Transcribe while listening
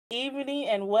Evening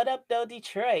and what up, though,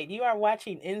 Detroit? You are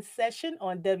watching In Session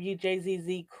on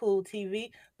WJZZ Cool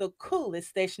TV, the coolest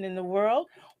station in the world,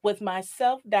 with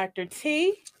myself, Dr.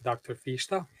 T. Dr.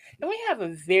 Fista. And we have a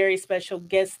very special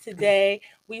guest today.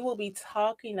 We will be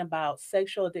talking about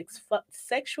sexual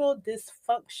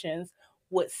dysfunctions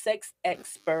with sex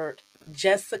expert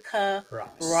Jessica Ross.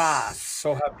 Ross.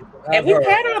 So happy to And have we've her.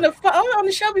 had her on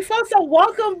the show before, so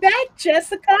welcome back,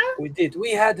 Jessica. We did.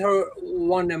 We had her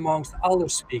one amongst other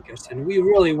speakers, and we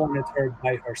really wanted her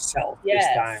by herself this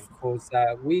Yes. time because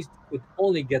we could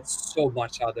only get so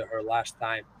much out of her last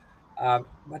time.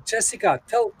 But Jessica,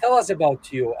 tell us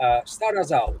about you. Start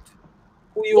us out.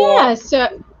 Who you are, Yeah,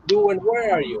 so do, and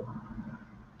where are you?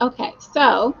 okay,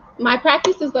 so my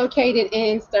practice is located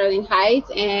in Sterling Heights,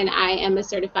 and I am a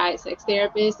certified sex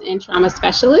therapist and trauma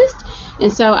specialist.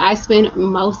 And so I spend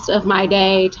most of my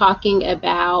day talking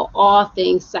about all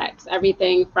things sex,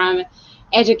 everything from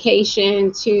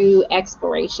education to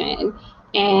exploration,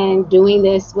 and doing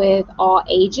this with all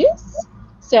ages.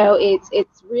 So it's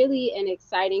really an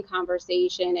exciting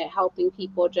conversation at helping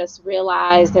people just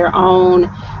realize their own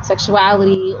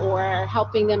sexuality or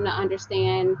helping them to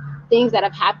understand things that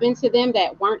have happened to them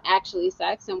that weren't actually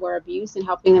sex and were abuse and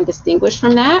helping them distinguish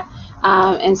from that.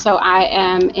 And so I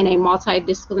am in a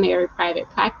multidisciplinary private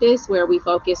practice where we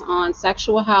focus on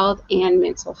sexual health and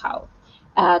mental health,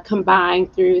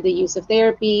 combined through the use of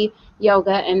therapy,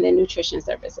 yoga, and then nutrition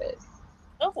services.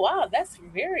 Oh, wow, that's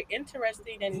very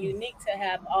interesting and unique to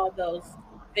have all those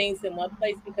things in one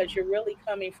place because you're really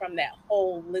coming from that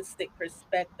holistic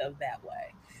perspective that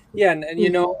way. Yeah, and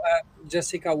Mhm.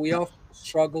 Jessica, we often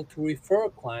struggle to refer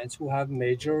clients who have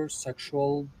major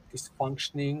sexual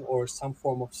dysfunctioning or some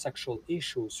form of sexual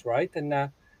issues, right? And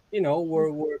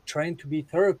we're trained to be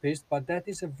therapists, but that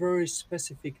is a very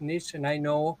specific niche. And I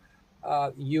know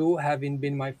you, having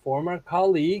been my former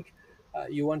colleague,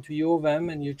 you went to U of M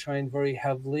and you trained very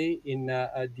heavily in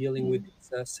dealing with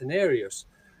these scenarios.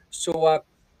 So,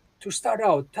 to start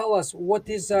out, tell us what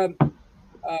is the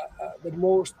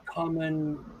most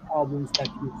common problems that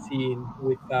you've seen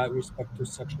with respect to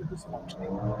sexual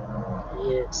dysfunctioning?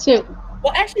 Where, So,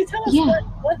 Well, actually, tell us yeah.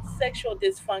 what sexual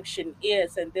dysfunction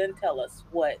is, and then tell us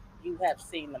what you have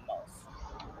seen the most.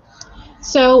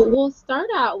 So we'll start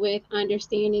out with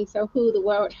understanding who the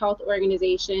World Health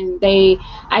Organization, they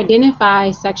identify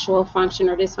sexual function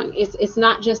or dysfunction. It's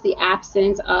not just the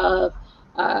absence of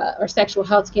or sexual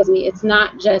health, excuse me. It's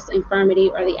not just infirmity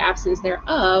or the absence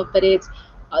thereof, but it's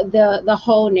the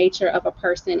whole nature of a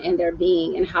person and their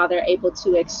being and how they're able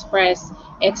to express,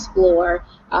 explore,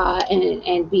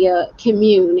 and be a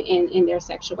commune in their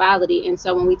sexuality. And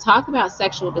so when we talk about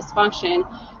sexual dysfunction,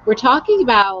 we're talking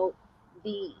about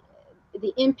the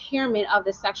the impairment of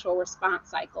the sexual response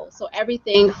cycle. So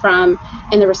everything from,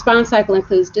 and the response cycle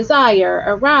includes desire,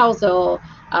 arousal,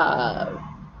 uh,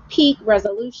 peak,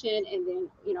 resolution, and then,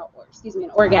 or excuse me,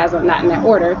 an orgasm, not in that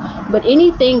order, but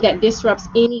anything that disrupts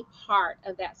any part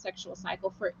of that sexual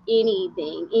cycle for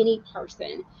anything, any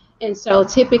person. And so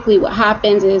typically what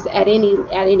happens is at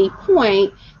any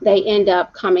point they end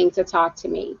up coming to talk to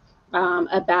me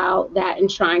about that and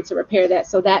trying to repair that.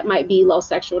 So that might be low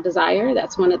sexual desire.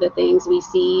 That's one of the things we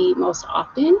see most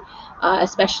often,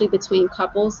 especially between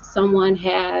couples. Someone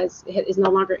is no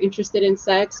longer interested in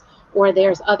sex, or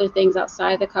there's other things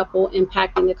outside the couple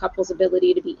impacting the couple's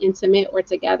ability to be intimate or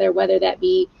together, whether that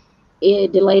be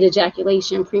delayed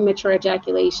ejaculation, premature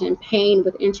ejaculation, pain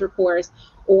with intercourse,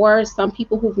 or some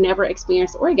people who've never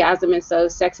experienced orgasm. And so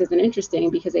sex isn't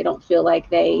interesting because they don't feel like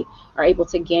they are able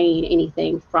to gain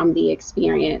anything from the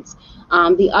experience.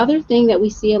 The other thing that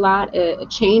we see a lot,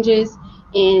 changes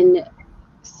in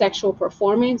sexual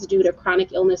performance due to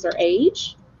chronic illness or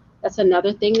age. That's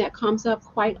another thing that comes up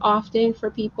quite often for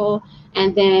people.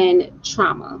 And then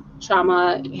trauma,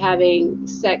 having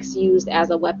sex used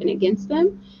as a weapon against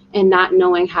them and not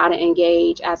knowing how to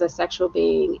engage as a sexual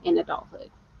being in adulthood.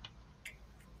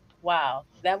 Wow,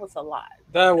 that was a lot.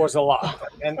 that was a lot.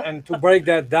 And to break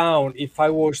that down, if I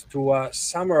was to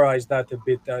summarize that a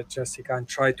bit, Jessica, and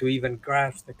try to even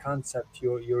grasp the concept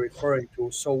you're referring to.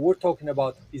 So we're talking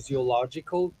about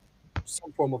physiological,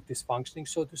 some form of dysfunctioning,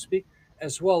 so to speak,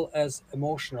 as well as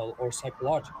emotional or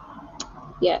psychological.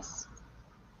 Yes,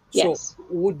 So yes.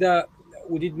 would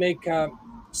it make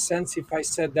sense if I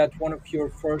said that one of your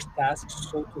first tasks,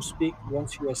 so to speak,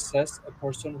 once you assess a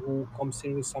person who comes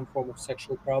in with some form of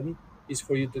sexual problem, is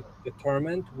for you to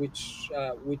determine which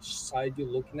side you're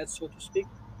looking at, so to speak?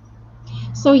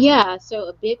 So yeah, so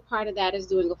a big part of that is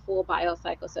doing a full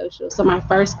biopsychosocial. So my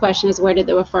first question is, where did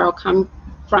the referral come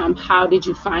from? How did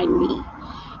you find me?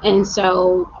 And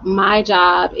so my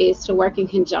job is to work in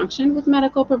conjunction with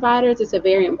medical providers. It's a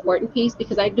very important piece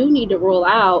because I do need to rule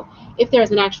out if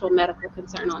there's an actual medical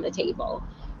concern on the table.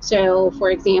 So,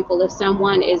 for example, if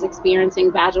someone is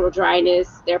experiencing vaginal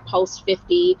dryness, they're post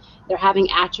 50, they're having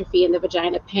atrophy in the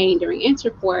vagina, pain during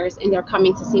intercourse, and they're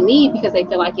coming to see me because they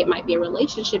feel like it might be a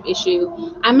relationship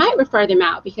issue, I might refer them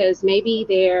out because maybe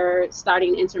they're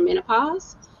starting to enter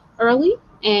menopause early,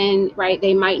 and right,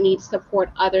 they might need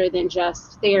support other than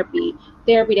just therapy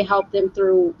to help them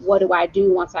through what do I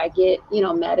do once I get,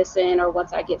 medicine, or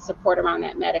once I get support around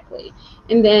that medically.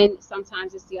 And then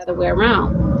sometimes it's the other way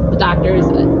around. The doctors,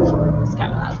 it's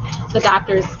kind of loud. The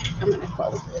doctors, I'm going to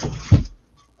close this.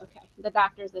 Okay. The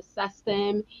doctors assess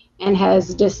them and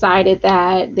has decided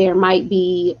that there might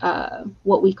be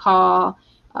what we call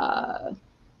uh,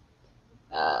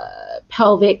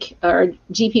 pelvic or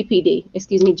GPPD,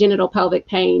 excuse me, genital pelvic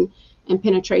pain and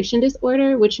penetration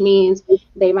disorder, which means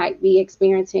women might be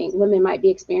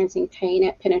experiencing pain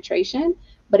at penetration,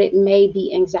 but it may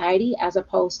be anxiety as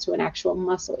opposed to an actual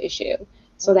muscle issue.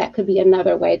 So that could be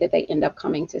another way that they end up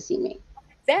coming to see me.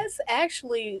 That's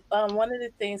actually one of the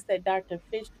things that Dr.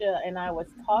 Fisher and I was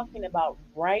talking about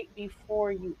right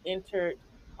before you entered,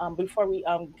 before we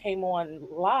came on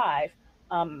live.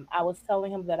 I was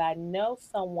telling him that I know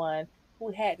someone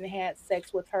who hadn't had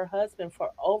sex with her husband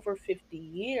for over 50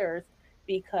 years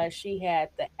because she had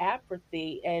the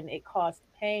apathy and it caused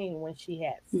pain when she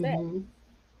had sex.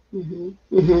 Mm-hmm.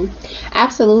 Mm-hmm. Mm-hmm.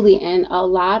 Absolutely. And a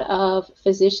lot of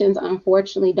physicians,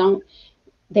 unfortunately, don't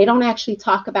actually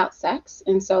talk about sex.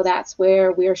 And so that's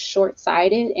where we're short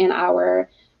sighted in our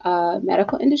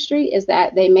medical industry, is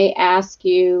that they may ask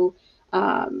you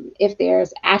if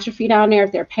there's atrophy down there,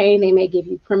 if there's pain, they may give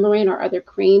you Premarin or other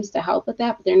creams to help with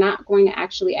that, but they're not going to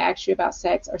actually ask you about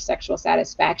sex or sexual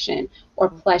satisfaction or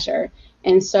pleasure.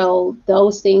 And so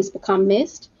those things become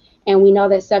missed. And we know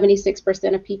that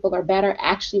 76% of people or better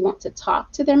actually want to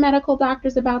talk to their medical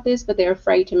doctors about this, but they're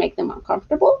afraid to make them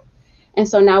uncomfortable. And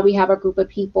so now we have a group of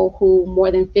people who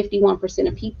more than 51%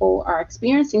 of people are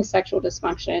experiencing sexual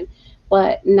dysfunction,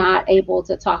 but not able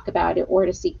to talk about it or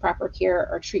to seek proper care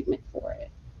or treatment for it.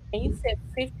 And you said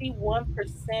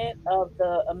 51% of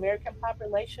the American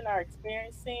population are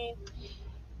experiencing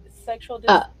sexual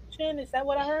Uh, dysfunction. Is that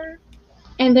what I heard?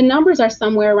 and the numbers are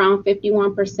somewhere around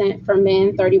 51% for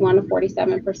men, 31 to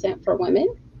 47% for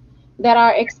women that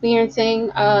are experiencing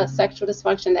sexual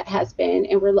dysfunction that has been,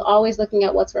 and we're always looking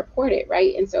at what's reported,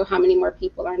 right? And so how many more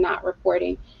people are not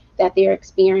reporting that they're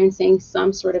experiencing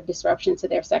some sort of disruption to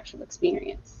their sexual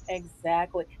experience?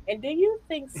 Exactly. And do you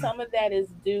think some of that is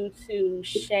due to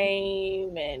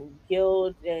shame and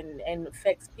guilt and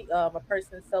affects a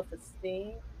person's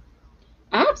self-esteem?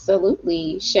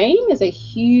 Absolutely. Shame is a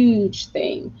huge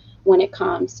thing when it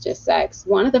comes to sex.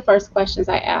 One of the first questions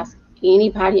I ask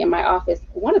anybody in my office,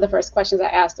 one of the first questions I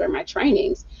ask during my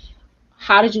trainings: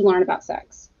 how did you learn about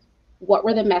sex? What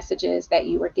were the messages that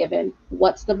you were given?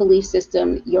 What's the belief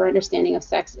system your understanding of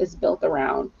sex is built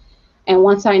around? And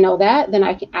once I know that, then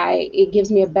it gives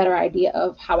me a better idea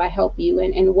of how I help you,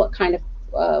 and what kind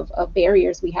of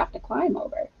barriers we have to climb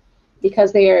over.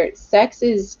 Because sex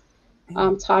is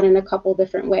taught in a couple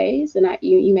different ways, and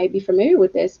you may be familiar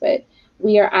with this, but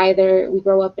we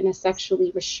grow up in a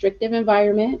sexually restrictive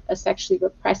environment, a sexually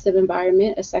repressive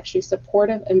environment, a sexually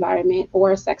supportive environment,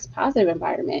 or a sex positive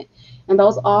environment. And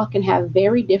those all can have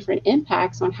very different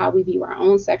impacts on how we view our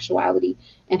own sexuality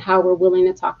and how we're willing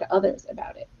to talk to others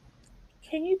about it.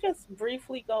 Can you just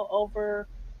briefly go over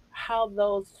how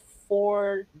those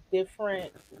four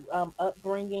different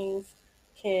upbringings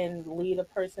can lead a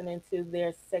person into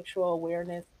their sexual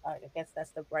awareness? I guess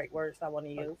that's the right words I want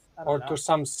to use. I don't or to know.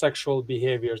 some sexual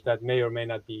behaviors that may or may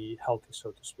not be healthy,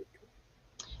 so to speak.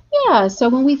 Yeah, so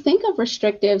when we think of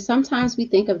restrictive, sometimes we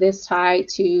think of this tied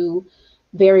to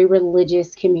very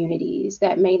religious communities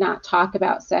that may not talk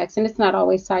about sex, and it's not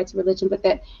always tied to religion, but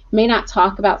that may not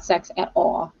talk about sex at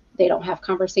all. They don't have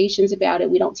conversations about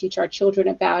it. We don't teach our children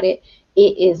about it.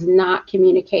 It is not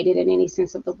communicated in any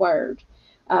sense of the word.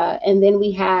 And then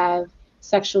we have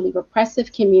sexually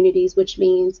repressive communities, which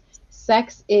means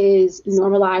sex is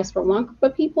normalized for one group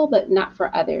of people, but not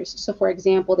for others. So, for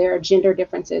example, there are gender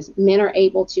differences. Men are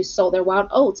able to sow their wild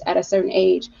oats at a certain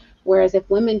age, whereas if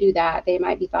women do that, they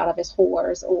might be thought of as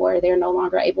whores, or they're no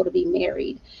longer able to be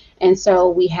married. And so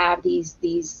we have these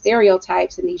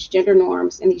stereotypes and these gender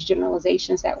norms and these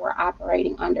generalizations that we're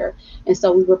operating under. And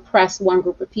so we repress one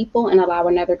group of people and allow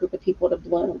another group of people to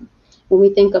bloom. When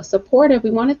we think of supportive,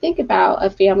 we want to think about a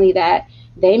family that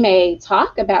they may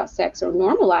talk about sex or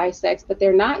normalize sex, but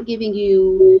they're not giving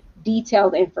you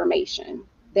detailed information.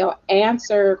 They'll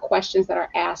answer questions that are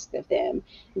asked of them.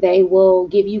 They will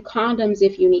give you condoms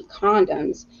if you need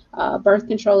condoms, birth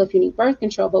control if you need birth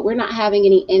control, but we're not having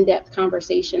any in depth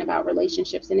conversation about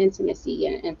relationships and intimacy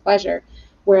and pleasure.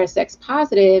 Whereas sex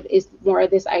positive is more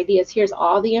of this idea is here's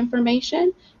all the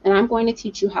information, and I'm going to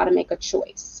teach you how to make a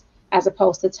choice, as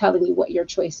opposed to telling you what your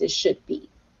choices should be.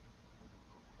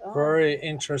 Oh, Very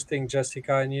interesting,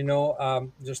 Jessica.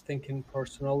 And just thinking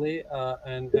personally,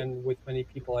 and with many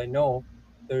people I know,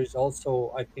 there is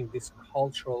also, I think, this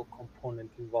cultural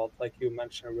component involved. Like you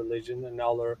mentioned, religion and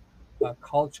other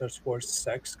cultures where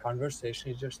sex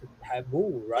conversation is just a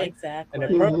taboo, right? And exactly.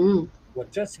 apparently, Hmm.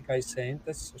 what Jessica is saying,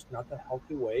 that's just not a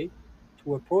healthy way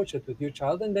to approach it with your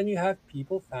child. And then you have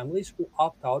people, families who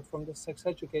opt out from the sex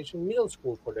education middle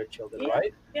school for their children, Yeah,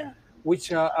 right? yeah.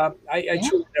 Which I Yeah.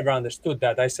 truly never understood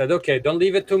that. I said, okay, don't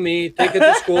leave it to me. Take it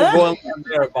to school, go and learn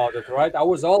there about it, right? I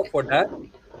was all for that.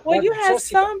 Well, But you have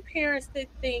Jessica, some parents that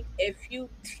think if you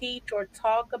teach or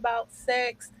talk about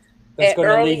sex that's at going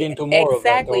to lead early, into more of it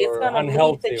exactly, it's or going to lead the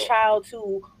unhealthy. child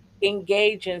to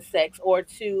engage in sex or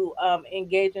to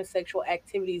engage in sexual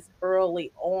activities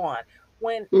early on.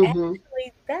 When Hmm.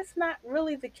 actually, that's not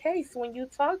really the case. When you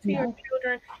talk to your No.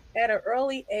 children at an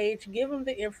early age, give them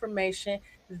the information,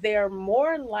 they're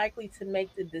more likely to make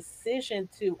the decision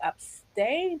to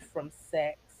abstain from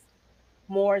sex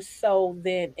more so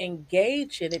than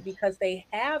engage in it because they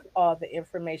have all the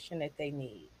information that they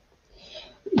need.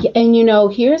 And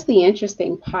here's the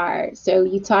interesting part. So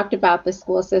you talked about the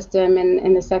school system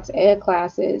and the sex ed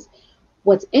classes.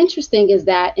 What's interesting is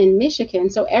that in Michigan,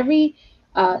 so every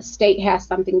state has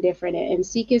something different, and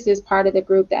SECUS is part of the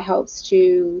group that helps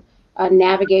to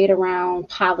navigate around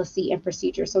policy and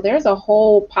procedure. So there's a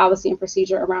whole policy and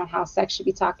procedure around how sex should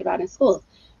be talked about in schools.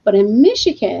 But in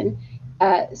Michigan,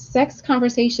 sex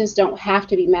conversations don't have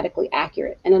to be medically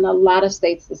accurate. And in a lot of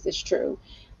states, this is true.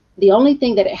 The only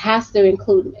thing that it has to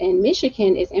include in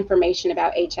Michigan is information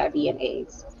about HIV and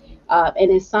AIDS.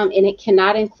 And it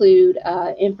cannot include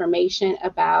information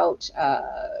about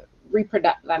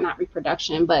not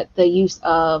reproduction, but the use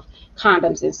of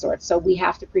condoms and sorts. So we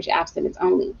have to preach abstinence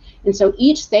only. And so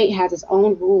each state has its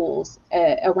own rules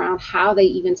around how they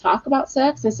even talk about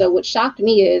sex. And so what shocked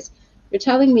me is you're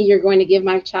telling me you're going to give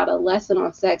my child a lesson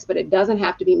on sex, but it doesn't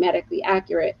have to be medically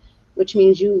accurate, which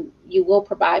means you will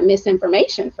provide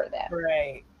misinformation for them.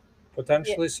 Right. Yeah.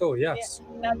 Potentially so, Yeah. yes.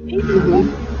 Now, teaching sex Hmm.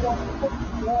 is one quick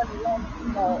one.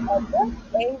 At what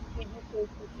age do you think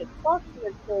you should talk to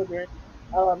your children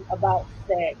about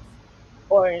sex,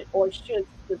 or should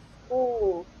the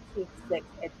school teach sex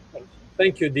education?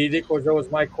 Thank you, Didi, because that was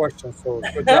my question. So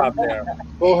good job there.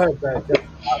 Go ahead, Jessica.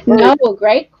 Very No,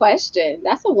 great question.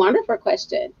 That's a wonderful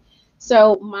question.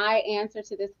 So my answer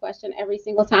to this question every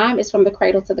single time is from the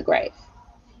cradle to the grave.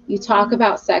 You talk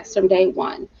about sex from day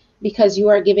one because you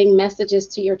are giving messages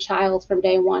to your child from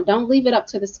day one. Don't leave it up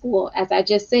to the school. As I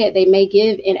just said, they may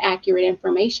give inaccurate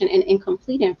information and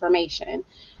incomplete information.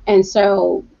 And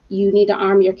so you need to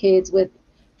arm your kids with,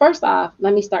 first off,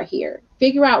 let me start here.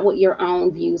 Figure out what your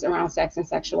own views around sex and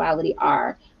sexuality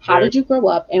are. How very did you grow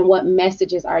up and what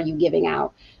messages are you giving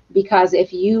out? Because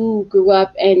if you grew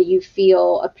up and you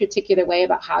feel a particular way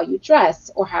about how you dress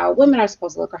or how women are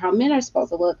supposed to look or how men are supposed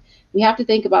to look, we have to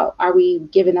think about, are we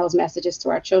giving those messages to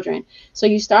our children? So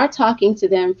you start talking to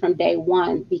them from day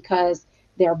one because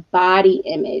their body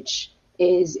image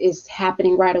is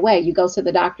happening right away. You go to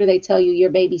the doctor, they tell you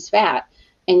your baby's fat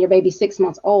and your baby's 6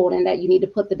 months old and that you need to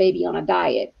put the baby on a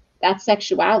diet. That's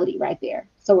sexuality right there.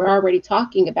 So we're already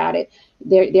talking about it.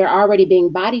 They're already being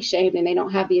body shamed and they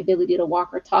don't have the ability to walk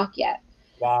or talk yet.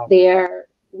 wow. There,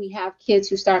 we have kids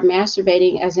who start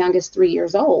masturbating as young as 3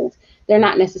 years old. They're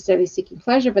not necessarily seeking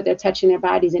pleasure, but they're touching their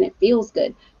bodies and it feels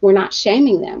good. We're not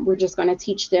shaming them. We're just going to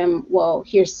teach them, well,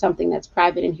 here's something that's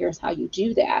private and here's how you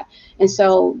do that. And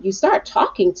so you start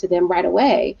talking to them right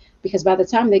away because by the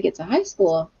time they get to high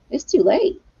school, it's too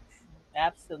late.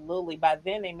 Absolutely. By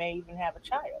then, they may even have a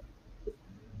child.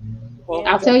 Well,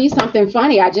 Yeah. I'll tell you something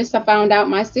funny. I just found out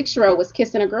my 6 year old was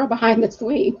kissing a girl behind the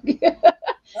swing.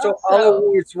 so, other So,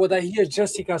 words, what I hear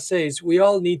Jessica say is we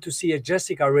all need to see a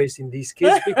Jessica raising these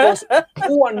kids because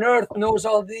who on earth knows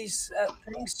all these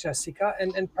things, Jessica?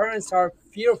 And parents are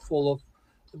fearful of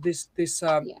this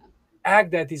yeah,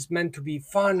 act that is meant to be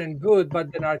fun and good,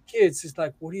 but then our kids is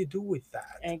like, what do you do with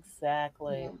that? yeah,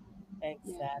 Exactly. yeah.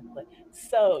 Exactly.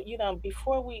 So,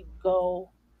 before we go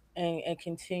and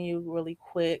continue really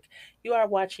quick, you are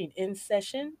watching In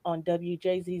Session on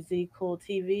WJZZ Cool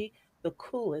TV, the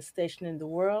coolest station in the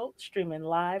world, streaming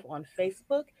live on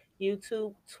Facebook,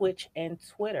 YouTube, Twitch, and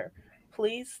Twitter.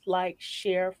 Please like,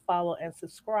 share, follow, and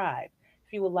subscribe.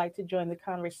 If you would like to join the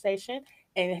conversation,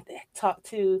 and talk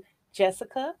to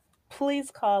Jessica,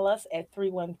 please call us at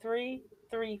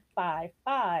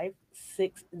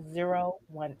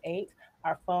 313-355-6018.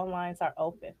 Our phone lines are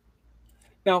open.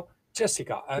 Now,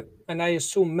 Jessica, and I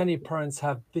assume many parents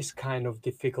have this kind of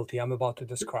difficulty I'm about to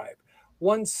describe.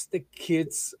 Once the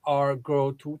kids are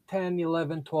grow to 10,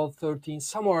 11, 12, 13,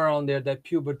 somewhere around there, that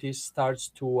puberty starts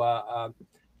to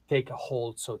take a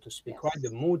hold, so to speak, right?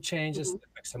 The Yes. mood changes, Hmm. it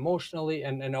affects emotionally,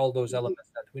 and all those Hmm. elements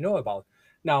that we know about.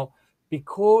 Now,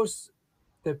 because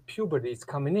the puberty is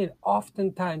coming in,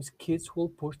 oftentimes kids will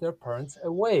push their parents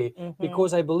away Mm-hmm.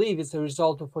 because I believe it's a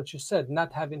result of what you said,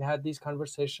 not having had these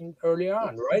conversations earlier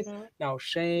on, Yes. right? Mm-hmm. Now,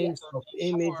 shame, Yes.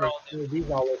 self-image, and some of these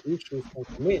other issues can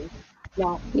come in.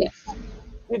 Now, Yes.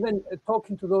 even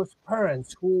talking to those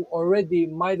parents who already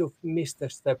might have missed a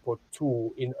step or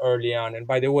two in early on, and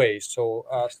by the way, so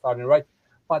starting right,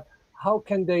 but how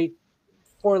can they,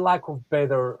 for lack of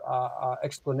better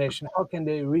explanation, how can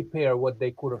they repair what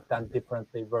they could have done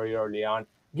differently very early on,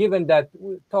 given that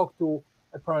we talk to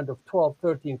a parent of 12,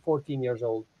 13, 14 years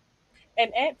old?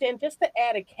 And just to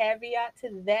add a caveat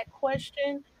to that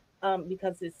question,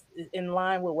 because it's in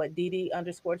line with what Didi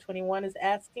underscore 21 is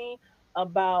asking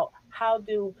about how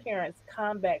do parents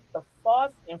combat the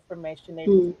false information they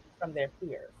receive from their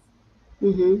peers?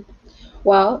 Mm-hmm.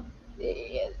 Well,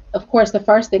 of course, the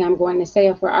first thing I'm going to say,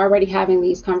 if we're already having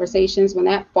these conversations, when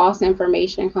that false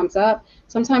information comes up,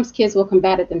 sometimes kids will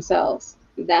combat it themselves.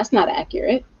 That's not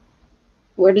accurate.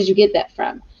 Where did you get that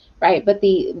from? Right. But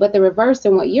the reverse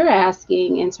in what you're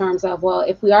asking in terms of, well,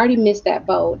 if we already missed that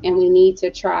boat and we need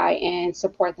to try and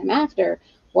support them after,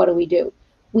 what do?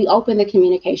 We open the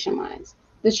communication lines.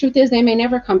 The truth is they may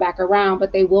never come back around,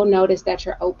 but they will notice that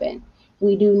you're open.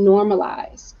 We do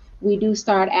normalize. We do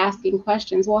start asking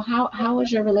questions. Well, how is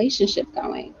your relationship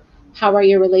going? How are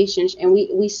your relationships? And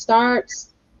we start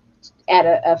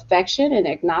at affection and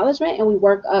acknowledgement, and we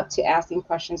work up to asking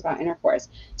questions about intercourse.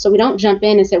 So we don't jump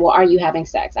in and say, well, are you having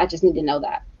sex? I just need to know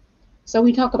that. So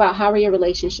we talk about, how are your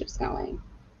relationships going?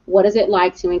 What is it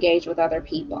like to engage with other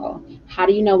people? How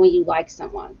do you know when you like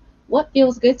someone? What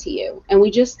feels good to you? And we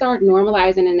just start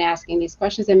normalizing and asking these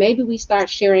questions. And maybe we start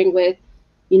sharing with,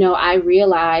 I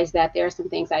realized that there are some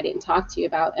things I didn't talk to you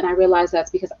about. And I realized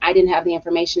that's because I didn't have the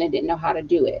information and didn't know how to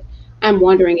do it. I'm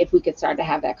wondering if we could start to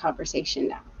have that conversation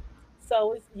now.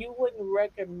 So you wouldn't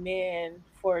recommend,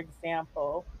 for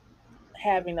example,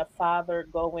 having a father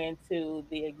go into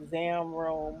the exam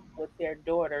room with their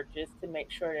daughter just to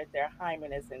make sure that their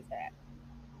hymen is intact.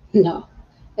 No,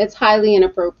 it's highly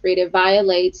inappropriate. It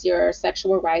violates your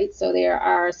sexual rights. So there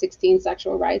are 16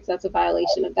 sexual rights. That's a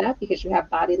violation of that because you have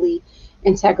bodily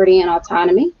integrity and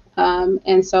autonomy.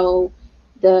 And so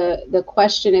the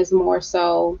question is more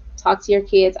so, talk to your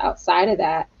kids outside of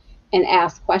that and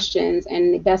ask questions.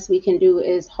 And the best we can do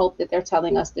is hope that they're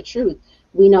telling us the truth.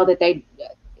 We know that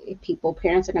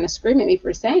parents are going to scream at me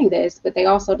for saying this, but they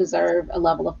also deserve a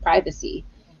level of privacy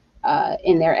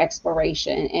in their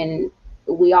exploration. And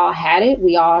we all had it.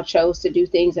 We all chose to do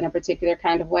things in a particular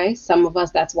kind of way. Some of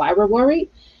us, that's why we're worried.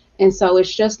 And so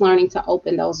it's just learning to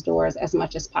open those doors as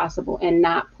much as possible and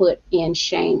not put in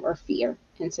shame or fear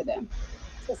into them.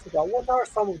 Jessica, what are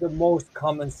some of the most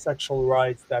common sexual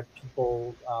rights that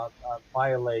people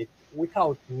violate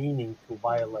without meaning to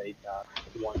violate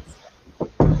ones?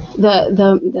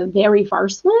 The very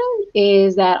first one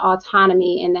is that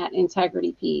autonomy and that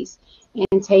integrity piece,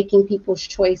 and taking people's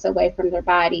choice away from their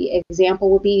body.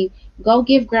 Example would be, go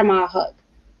give grandma a hug,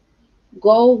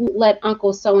 go let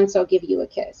uncle so and so give you a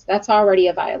kiss. That's already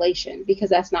a violation because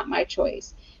that's not my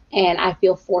choice. And I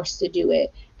feel forced to do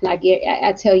it. And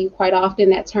I tell you quite often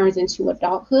that turns into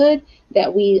adulthood,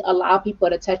 that we allow people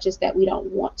to touch us that we don't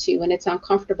want to. And it's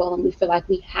uncomfortable. And we feel like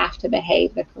we have to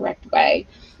behave the correct way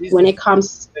when it Jesus,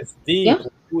 comes. that's deep. Yeah.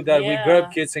 We do that. We grab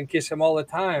Yeah, kids and kiss them all the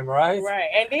time, right? right.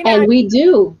 And then And we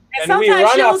do. and And we sometimes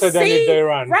run you'll after them if see, they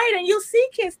run. right, and you'll see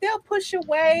kids, they'll push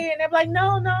away and they're like,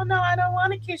 no, no, no, I don't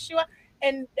want to kiss you.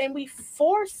 And we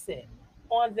force it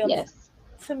on them. Yes.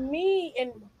 To me,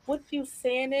 and with you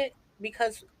saying it,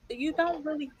 because you don't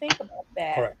really think about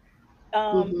that. Correct.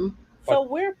 Um, Mm-hmm. so But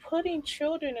we're putting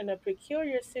children in a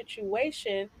peculiar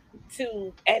situation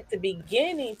to, at the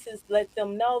beginning, to let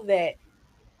them know that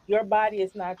your body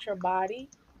is not your body.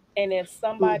 And if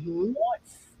somebody Mm-hmm.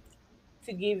 wants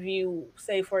to give you,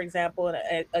 say, for example,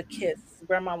 a kiss,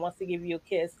 grandma wants to give you a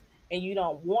kiss and you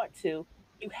don't want to,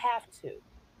 you have to.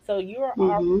 So you're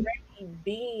Mm-hmm. already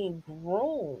being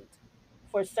groomed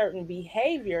for certain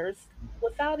behaviors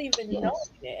without even Yes. knowing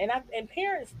it. And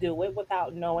parents do it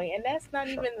without knowing, and that's not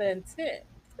sure, even the intent.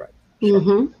 right, sure.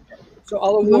 Mm-hmm. So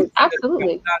I'll Mm-hmm. avoid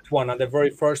Absolutely. that one on the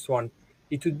very first one.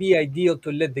 it would be ideal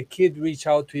to let the kid reach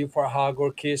out to you for a hug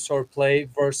or kiss or play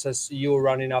versus you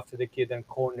running after the kid and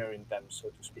cornering them, so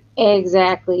to speak.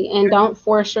 Exactly. And don't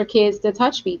force your kids to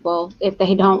touch people if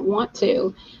they don't want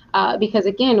to. Because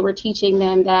again, we're teaching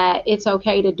them that it's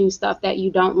okay to do stuff that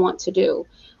you don't want to do.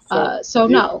 So So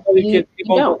you no, tell your kid, give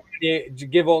you don't.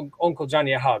 Uncle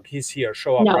Johnny a hug. He's here.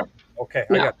 Show up, right? No. Okay,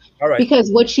 I got No, it. All right.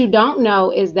 because what you don't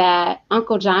know is that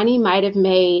Uncle Johnny might have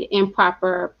made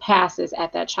improper passes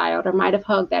at that child or might have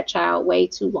hugged that child way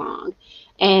too long.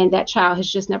 And that child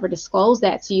has just never disclosed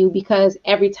that to you because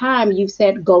every time you've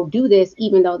said, go do this,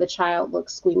 even though the child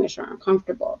looks squeamish or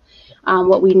uncomfortable.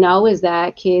 What we know is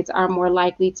that kids are more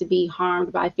likely to be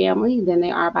harmed by family than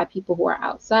they are by people who are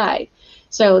outside.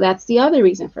 So that's the other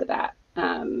reason for that.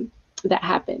 That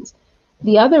happens.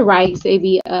 The other rights,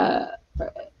 maybe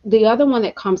the other one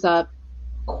that comes up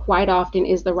quite often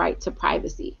is the right to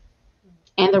privacy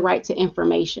and the right to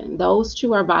information. Those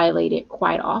two are violated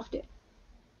quite often.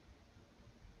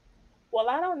 Well,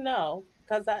 I don't know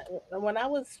because when I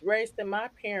was raised in my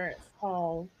parents'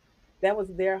 home, that was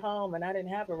their home, and I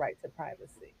didn't have a right to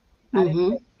privacy. I didn't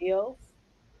Mm-hmm. pay bills,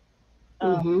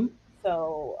 um, Mm-hmm.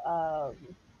 so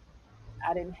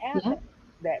I didn't have Yep.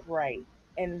 that right.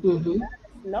 And to be Mm-hmm.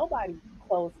 honest, nobody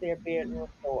closed their bedroom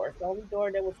doors. The only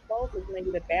door that was closed was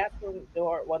maybe the bathroom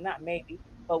door. Well, not maybe,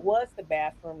 but was the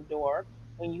bathroom door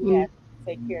when you had to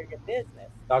take care of your business.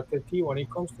 Dr. T, when it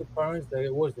comes to parents, that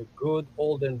it was the good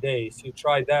olden days. You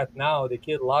try that now, the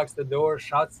kid locks the door,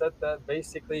 shuts it,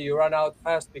 basically you run out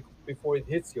fast before it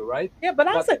hits you, right? Yeah, but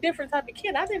I But was a different type of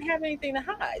kid. I didn't have anything to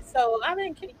hide. So I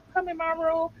didn't, can you come in my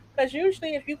room? Because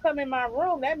usually if you come in my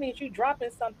room, that means you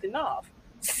dropping something off.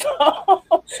 So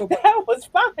so, but that was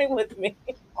fine with me.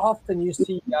 often you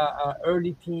see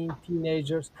early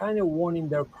teenagers kind of wanting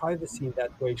their privacy in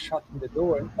that way, shutting the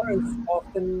door, and parents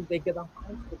often they get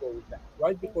uncomfortable with that,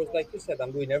 right? Because like you said,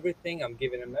 I'm doing everything, I'm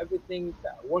giving them everything,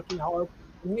 working hard,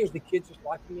 and here's the kids just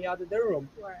locking me out of their room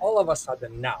Right. all of a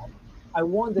sudden. Now I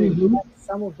wonder if Mm-hmm.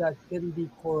 some of that can be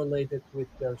correlated with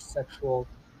their sexual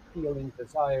feelings,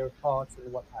 desire, thoughts,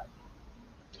 and what have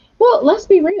Well, let's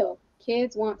be real.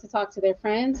 Kids want to talk to their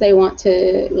friends. They want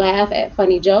to laugh at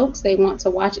funny jokes. They want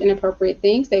to watch inappropriate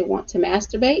things. They want to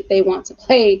masturbate. They want to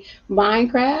play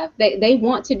Minecraft. They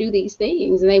want to do these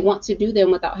things and they want to do them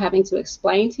without having to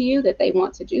explain to you that they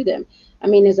want to do them. I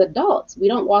mean, as adults, we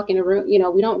don't walk in a room,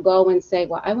 we don't go and say,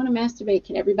 well, I want to masturbate.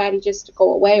 Can everybody just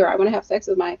go away? Or I want to have sex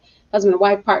with my husband or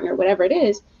wife, partner, whatever it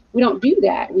is. We don't do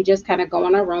that. We just kind of go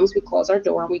in our rooms, we close our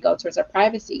door, and we go towards our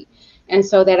privacy. And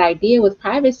so that idea with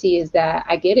privacy is that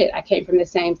I get it. I came from the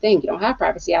same thing. You don't have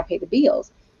privacy. I pay the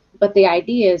bills. But the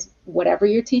idea is whatever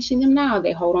you're teaching them now,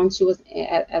 they hold on to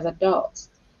as adults.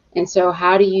 And so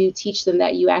how do you teach them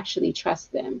that you actually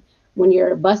trust them? When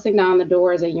you're busting down the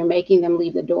doors and you're making them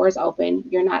leave the doors open,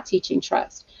 you're not teaching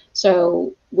trust.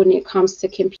 So when it comes to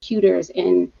computers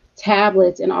and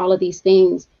tablets and all of these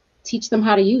things, teach them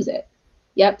how to use it.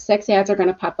 Yep, sex ads are going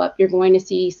to pop up. You're going to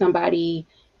see somebody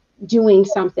doing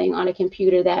something on a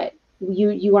computer that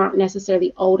you aren't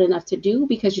necessarily old enough to do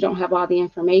because you don't have all the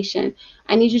information.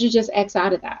 I need you to just X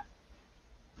out of that.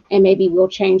 And maybe we'll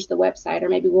change the website or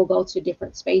maybe we'll go to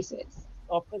different spaces.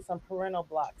 Or put some parental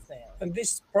blocks in. And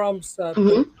this prompts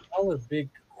Mm-hmm. another big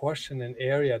question and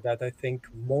area that I think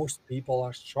most people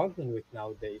are struggling with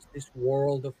nowadays. This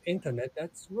world of internet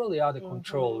that's really out of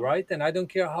control, Hmm. right? And I don't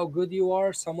care how good you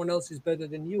are, someone else is better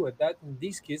than you at that. And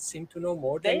these kids seem to know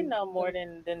more They know more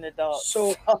than than adults.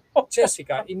 so.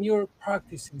 Jessica, in your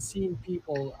practice in seeing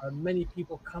people, many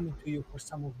people coming to you for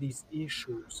some of these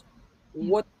issues, Yeah.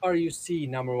 what are you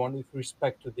seeing, number one, with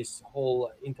respect to this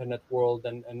whole internet world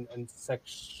and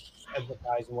sex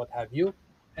advertising, what have you?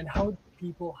 And how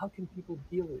can people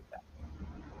deal with that?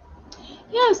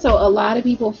 Yeah, so a lot of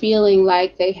people feeling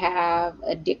like they have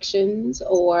addictions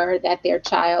or that their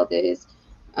child is,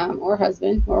 or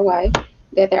husband or wife,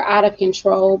 that they're out of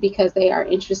control because they are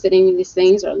interested in these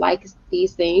things or like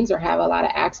these things or have a lot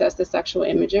of access to sexual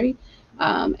imagery.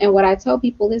 And what I tell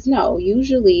people is no,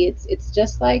 usually it's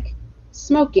just like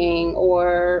smoking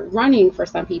or running for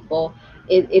some people.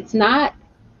 It's not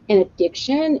an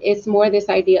addiction, it's more this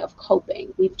idea of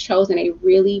coping. We've chosen a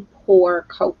really poor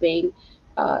coping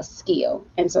skill.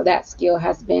 And so that skill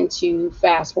has been to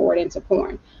fast forward into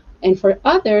porn. And for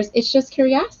others, it's just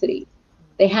curiosity.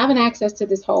 They have an access to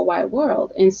this whole wide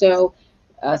world. And so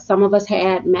some of us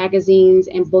had magazines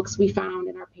and books we found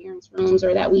in our parents' rooms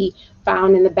or that we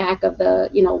found in the back of the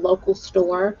local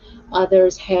store.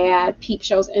 Others had peep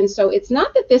shows. And so it's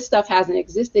not that this stuff hasn't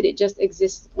existed, it just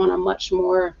exists on a much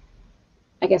more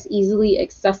I guess, easily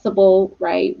accessible,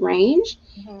 right, range.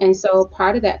 Mhm. And so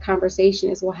part of that conversation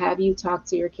is, well, have you talked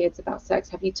to your kids about sex?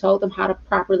 Have you told them how to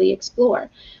properly explore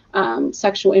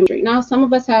sexual imagery? Now, some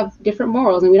of us have different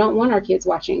morals and we don't want our kids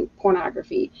watching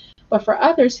pornography. But for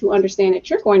others who understand that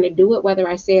you're going to do it, whether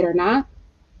I say it or not,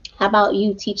 how about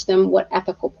you teach them what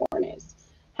ethical porn is?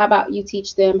 How about you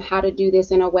teach them how to do this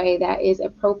in a way that is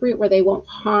appropriate where they won't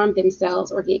harm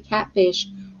themselves or get catfished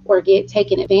or get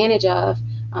taken advantage of?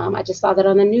 I just saw that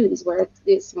on the news where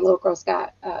some little girls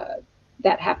got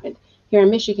that happened here in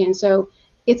Michigan. So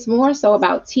it's more so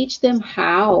about teach them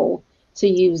how to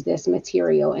use this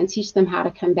material and teach them how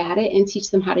to combat it and teach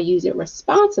them how to use it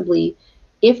responsibly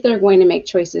if they're going to make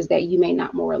choices that you may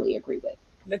not morally agree with.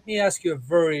 Let me ask you a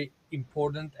very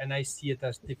important and I see it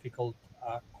as difficult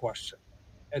question.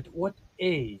 At what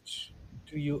age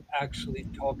do you actually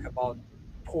talk about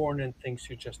porn and things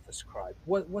you just described?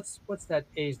 What's that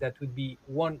age that would be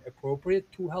one appropriate,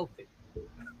 two healthy?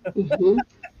 Mm-hmm.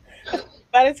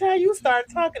 By the time you start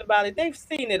talking about it, they've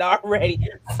seen it already.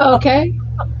 Okay,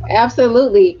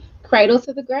 absolutely. Cradle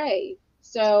to the grave.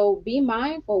 So be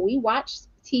mindful. We watch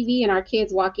TV and our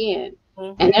kids walk in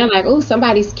and Mhm. they're like, oh,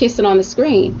 somebody's kissing on the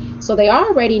screen. So they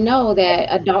already know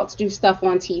that adults do stuff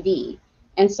on TV.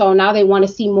 And so now they want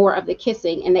to see more of the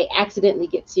kissing and they accidentally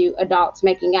get to adults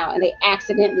making out and they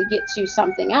accidentally get to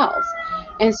something else.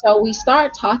 And so we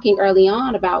start talking early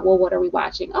on about, well, what are we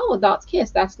watching? Oh, adults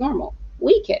kiss. That's normal.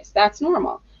 We kiss. That's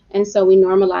normal. And so we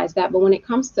normalize that. But when it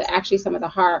comes to actually some of the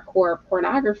hardcore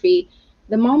pornography,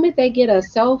 the moment they get a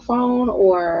cell phone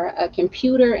or a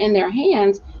computer in their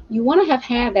hands, you want to have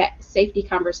had that safety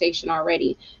conversation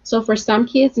already. So for some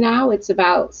kids now, it's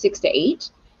about 6 to 8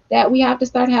 that we have to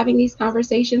start having these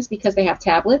conversations because they have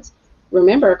tablets.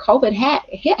 Remember, COVID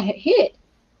hit.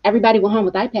 Everybody went home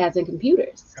with iPads and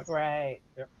computers, Yep. Right.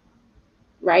 Yep.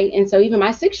 right? And so even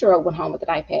my 6 year old went home with an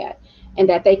iPad and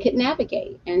that they could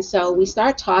navigate. And so we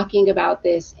start talking about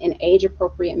this in age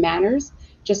appropriate manners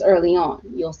just early on.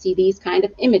 You'll see these kind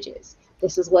of images.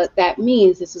 This is what that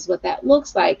means. This is what that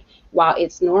looks like. While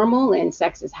it's normal and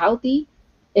sex is healthy,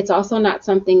 it's also not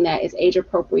something that is age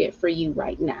appropriate for you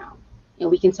right now. And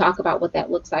we can talk about what that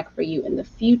looks like for you in the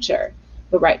future.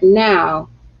 But right now,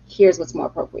 here's what's more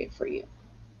appropriate for you.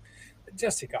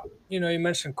 Jessica, you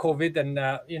mentioned COVID,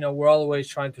 and we're always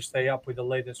trying to stay up with the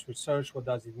latest research. What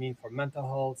does it mean for mental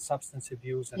health, substance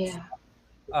abuse, and Yeah.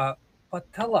 so on?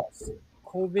 But tell us,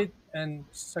 COVID and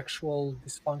sexual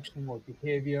dysfunction or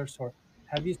behaviors, or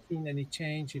have you seen any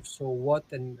change? If so, what?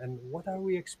 And what are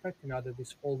we expecting out of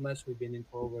this whole mess we've been in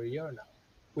for over a year now,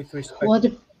 with respect Well,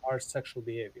 to our sexual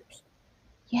behaviors?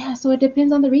 yeah, so it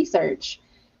depends on the research.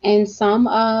 And some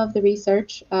of the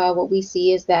research, what we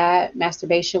see is that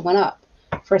masturbation went up.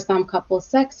 For some couples,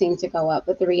 sex seemed to go up,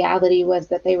 but the reality was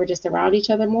that they were just around each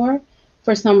other more.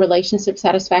 For some, relationship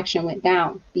satisfaction went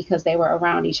down because they were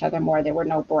around each other more. There were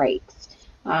no breaks.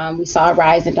 We saw a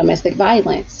rise in domestic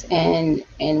violence and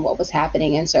what was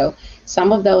happening, and so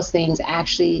some of those things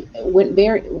actually went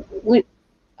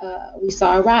we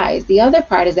saw a rise. The other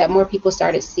part is that more people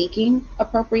started seeking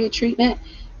appropriate treatment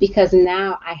because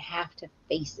now I have to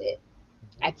face it.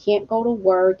 Mhm. I can't go to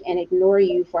work and ignore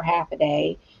you for half a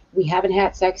day. We haven't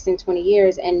had sex in 20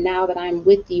 years. And now that I'm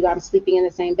with you, I'm sleeping in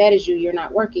the same bed as you. You're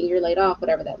not working, you're laid off,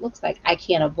 whatever that looks like. I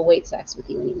can't avoid sex with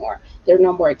you anymore. There are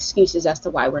no more excuses as to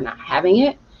why we're not having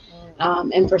it.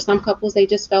 Mm. And for some couples, they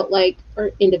just felt like,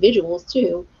 or individuals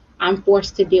too, I'm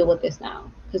forced to deal with this now.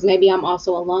 Because maybe I'm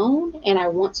also alone and I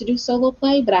want to do solo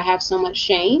play, but I have so much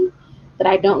shame that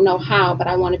I don't know how, but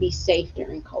I want to be safe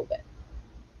during COVID.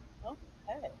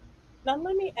 Okay. Now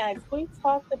let me ask. We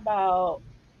talked about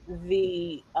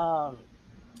the um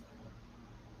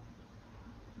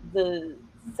the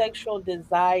sexual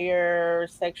desire,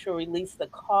 sexual release, the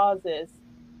causes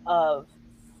of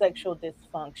sexual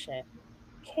dysfunction.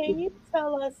 Can you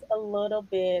tell us a little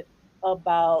bit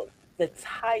about the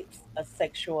types of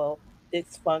sexual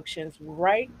dysfunctions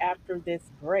right after this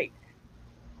break?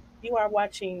 You are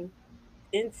watching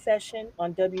In Session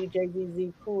on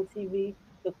WJZZ Cool TV,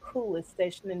 the coolest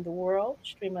station in the world,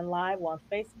 streaming live on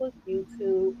Facebook,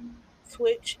 YouTube,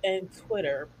 Twitch, and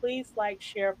Twitter. Please like,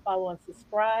 share, follow, and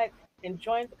subscribe, and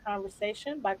join the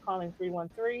conversation by calling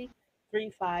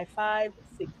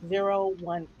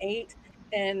 313-355-6018.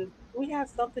 And we have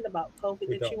something about COVID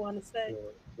We that don't. you want to say?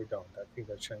 We don't. I think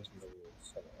they're changing the rules.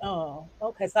 So Oh,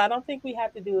 okay. So I don't think we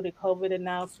have to do the COVID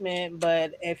announcement,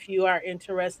 but if you are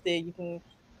interested, you can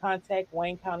contact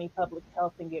Wayne County Public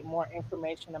Health and get more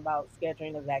information about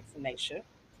scheduling a vaccination.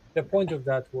 the point of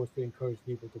that was to encourage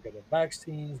people to get the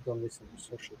vaccines. Don't listen to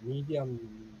social media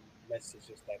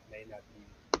messages that may not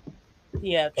be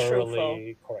Yeah, truthful.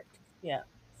 thoroughly correct. Yeah.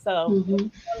 So if Hmm.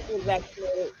 you want to get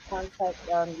vaccinated, contact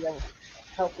your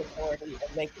health authority,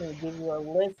 and they can give you a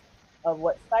list of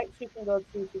what sites you can go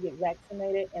to get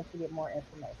vaccinated and to get more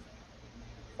information.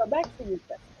 So back to you,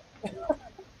 Jessica.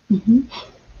 Hmm.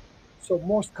 So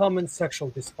most common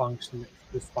sexual dysfunctions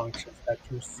that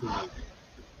you see.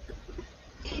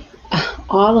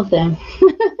 All of them.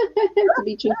 To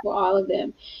be truthful, all of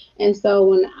them. And so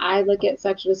when I look at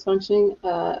sexual dysfunction,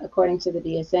 according to the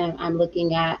DSM, I'm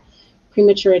looking at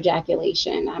premature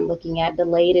ejaculation, I'm looking at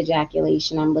delayed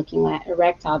ejaculation, I'm looking at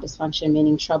erectile dysfunction,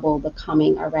 meaning trouble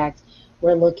becoming erect.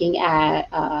 We're looking at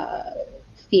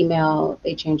female,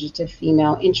 they change it to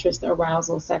female interest,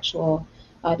 arousal, sexual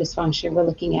dysfunction. We're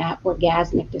looking at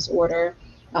orgasmic disorder.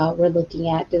 We're looking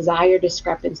at desire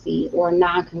discrepancy or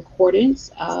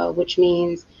non-concordance, which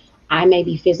means I may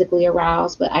be physically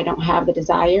aroused, but I don't have the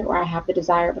desire, or I have the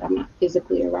desire, but I'm not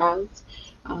physically aroused.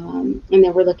 And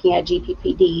then we're looking at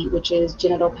GPPD, which is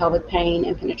genital pelvic pain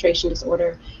and penetration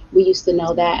disorder. We used to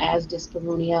know that as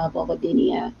dyspareunia,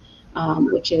 vulvodynia,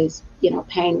 which is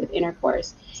pain with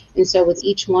intercourse. And so with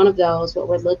each one of those, what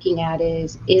we're looking at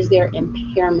is there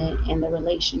impairment in the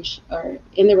relationship or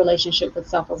in the relationship with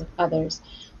self or with others,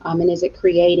 and is it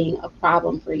creating a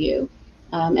problem for you?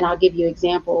 And I'll give you an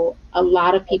example. A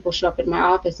lot of people show up in my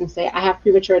office and say, I have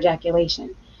premature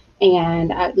ejaculation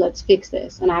and let's fix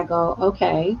this. And I go,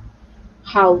 okay,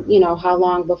 how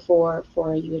long before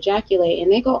you ejaculate?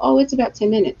 And they go, oh, it's about 10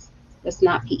 minutes. That's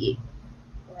not PE.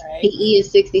 Right. PE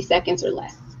is 60 seconds or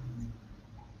less.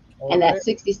 All And that right.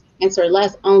 60 seconds or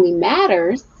less only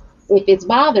matters if it's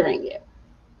bothering you.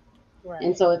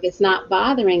 And Right. so if it's not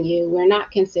bothering you, we're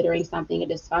not considering something a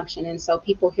dysfunction. And so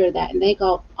people hear that and they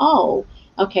go, oh,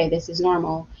 okay, this is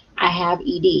normal. I have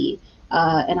ED.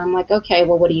 And I'm like, okay,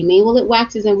 well, what do you mean? Well, it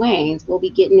waxes and wanes. We'll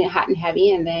be getting it hot and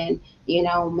heavy. And then,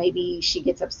 maybe she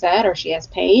gets upset or she has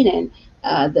pain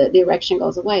and the erection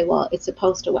goes away. Well, it's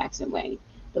supposed to wax and wane.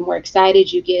 The more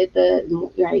excited you get,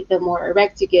 the more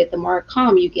erect you get, the more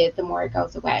calm you get, the more it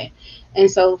goes away.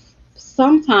 And so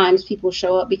sometimes people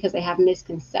show up because they have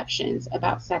misconceptions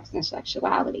about sex and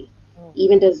sexuality.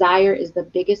 Even Hmm. desire is the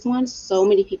biggest one. So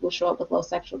many people show up with low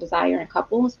sexual desire in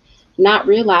couples, not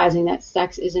realizing that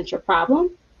sex isn't your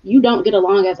problem. You don't get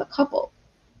along as a couple.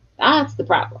 That's the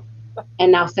problem.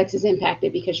 And now sex is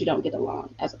impacted because you don't get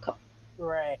along as a couple.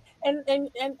 Right. And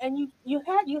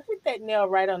you hit that nail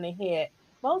right on the head.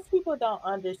 Most people don't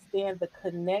understand the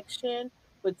connection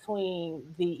between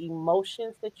the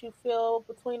emotions that you feel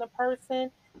between a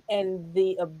person and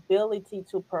the ability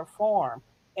to perform.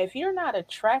 If you're not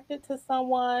attracted to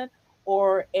someone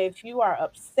or if you are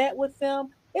upset with them,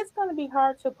 it's going to be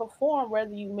hard to perform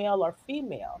whether you male or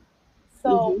female.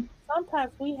 So Mm-hmm.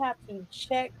 sometimes we have to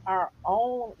check our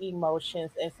own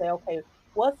emotions and say, okay,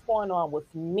 what's going on with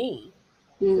me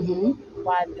to Mm-hmm.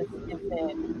 why this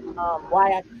isn't, why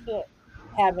I can't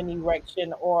have an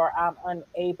erection or I'm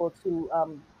unable to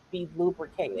be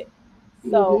lubricated.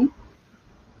 So Mm-hmm.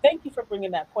 thank you for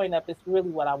bringing that point up. It's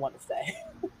really what I want to say.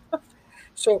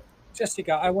 So,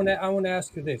 Jessica, I want to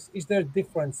ask you this: is there a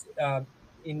difference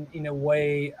in a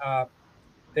way?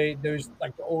 There's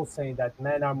like the old saying that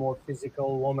men are more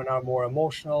physical, women are more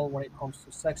emotional when it comes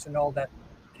to sex and all that.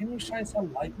 Can you shine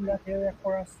some light in that area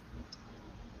for us?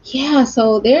 Yeah,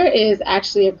 so there is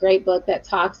actually a great book that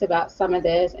talks about some of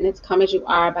this, and it's Come As You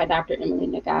Are by Dr. Emily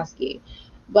Nagoski.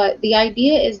 But the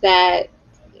idea is that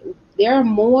there are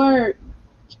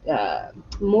uh,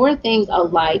 more things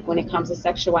alike when it comes to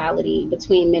sexuality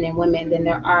between men and women than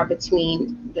there are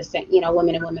between the same,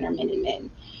 women and women or men and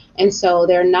men. And so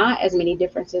there are not as many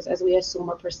differences as we assume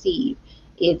or perceive.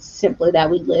 It's simply that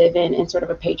we live in sort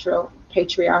of a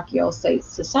patriarchal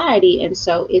society. And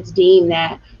so it's deemed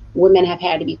that women have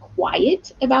had to be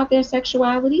quiet about their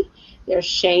sexuality. There's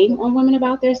shame on women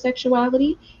about their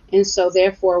sexuality. And so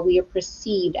therefore we are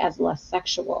perceived as less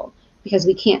sexual because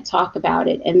we can't talk about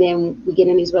it. And then we get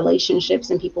in these relationships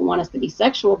and people want us to be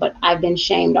sexual, but I've been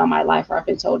shamed all my life or I've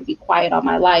been told to be quiet all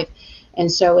my life.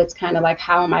 And so it's kind of like,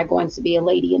 how am I going to be a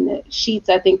lady in the sheets?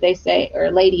 I think they say, or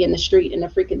a lady in the street and a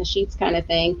freak in the sheets kind of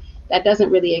thing. That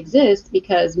doesn't really exist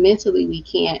because mentally we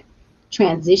can't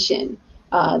transition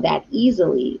that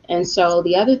easily. And so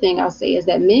the other thing I'll say is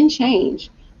that men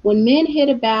change. When men hit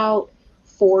about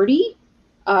 40,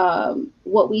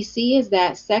 what we see is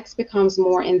that sex becomes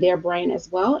more in their brain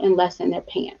as well and less in their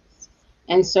pants.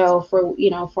 And so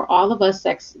for all of us,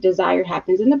 sex desire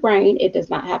happens in the brain. It does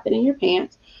not happen in your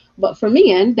pants. But for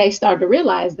men, they start to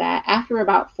realize that after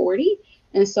about 40.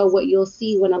 And so what you'll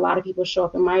see when a lot of people show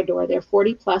up in my door, they're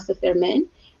 40 plus if they're men,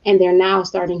 and they're now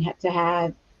starting to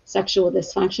have sexual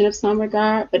dysfunction of some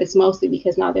regard, but it's mostly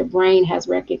because now their brain has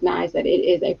recognized that it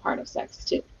is a part of sex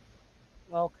too.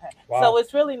 Okay. So Wow.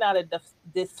 it's really not a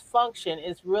dysfunction.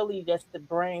 It's really just the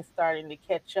brain starting to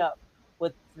catch up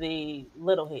with the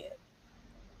little head.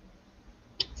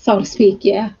 So to speak.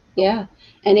 Yeah, Okay. yeah,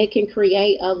 and it can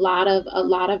create a lot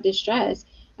of distress.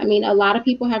 I mean, a lot of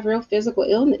people have real physical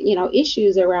illness,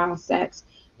 issues around sex,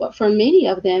 but for many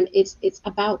of them, it's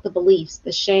about the beliefs,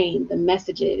 the shame, the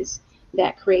messages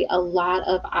that create a lot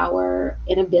of our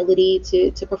inability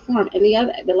to perform. And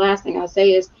the last thing I'll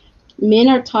say is, men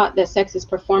are taught that sex is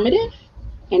performative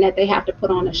and that they have to put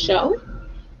on a show,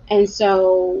 and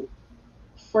so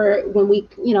for when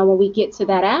we get to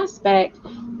that aspect,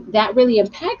 that really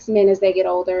impacts men as they get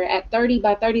older. At 30,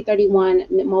 by 30, 31,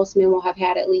 most men will have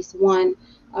had at least one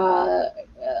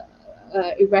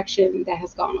erection that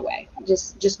has gone away,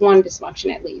 just one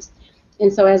dysfunction at least.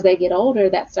 And so as they get older,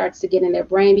 that starts to get in their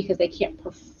brain because they can't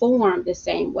perform the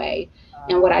same way.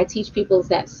 And what Uh, I teach people is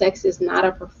that sex is not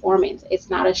a performance, it's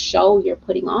not a show you're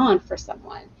putting on for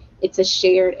someone, it's a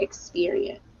shared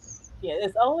experience. yeah,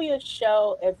 it's only a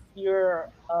show if you're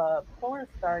a porn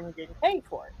star and you're getting paid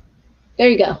for it. There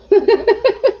you go.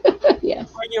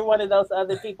 Yes. Or you're one of those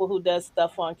other people who does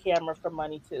stuff on camera for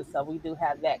money too. So we do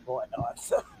have that going on.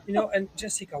 So And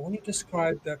Jessica, when you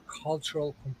describe the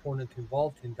cultural component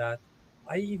involved in that,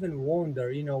 I even wonder,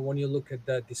 when you look at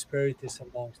the disparities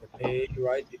amongst the pay,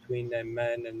 right, between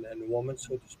men and women,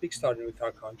 so to speak, starting with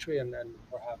our country and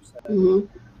perhaps Hmm.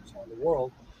 around the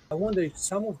world, I wonder if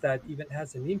some of that even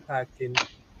has an impact in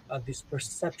this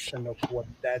perception of what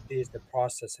that is, the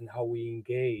process, and how we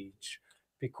engage.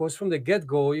 Because from the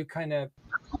get-go, you kind of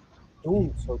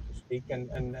doomed, so to speak, and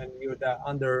you're the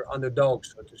underdog,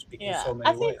 so to speak, in yeah, so I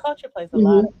many think ways. culture plays a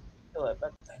lot Hmm. to it.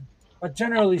 But But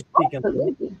generally speaking,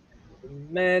 Absolutely.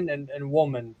 men and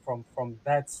women from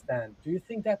that stand, do you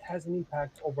think that has an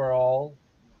impact overall?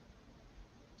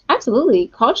 Absolutely.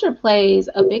 Culture plays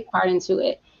a big part into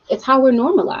it. It's how we're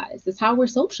normalized, it's how we're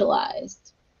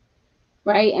socialized,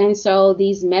 right? And so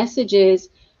these messages,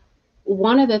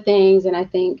 one of the things, and I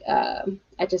think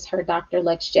I just heard Dr.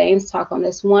 Lex James talk on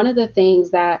this, one of the things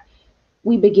that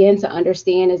we begin to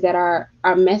understand is that our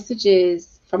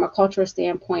messages from a cultural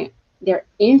standpoint, they're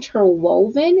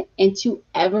interwoven into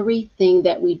everything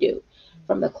that we do,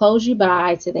 from the clothes you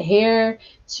buy to the hair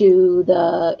to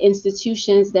the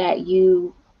institutions that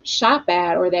you shop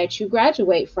at or that you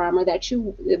graduate from or that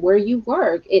you where you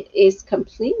work. It is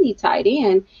completely tied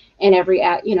in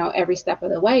every step of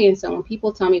the way. And so when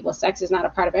people tell me, well, sex is not a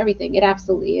part of everything, it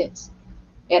absolutely is.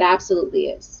 It absolutely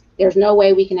is. There's no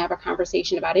way we can have a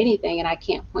conversation about anything and I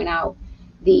can't point out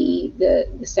the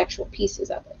sexual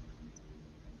pieces of it.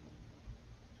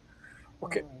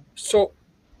 Okay, hmm, so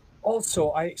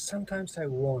also I sometimes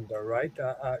wonder, right?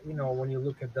 When you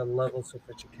look at the levels of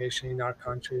education in our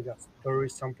country, that's 30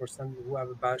 some percent who have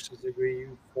a bachelor's degree,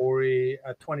 20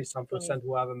 some 20, percent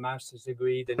who have a master's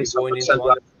degree, then you're going into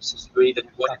under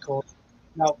doctoral.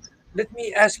 Now, let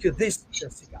me ask you this,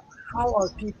 Jessica. How are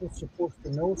people supposed to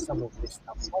know some of this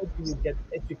stuff? How do you get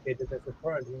educated as a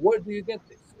parent? Where do you get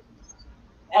this?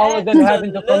 Other than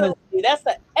having to come and absolutely, that's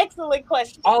an excellent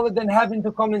question. other than having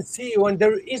to come and see you, and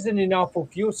there isn't enough of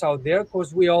you out there,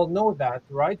 because we all know that,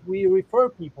 right? We refer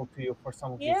people to you for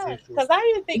some of these Yeah, because issues, I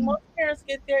even think most parents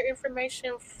get their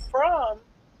information from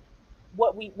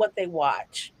what they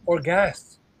watch. or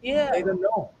guests. Yeah, They don't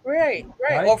know, right,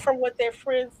 right. right? Or from what their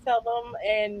friends tell them,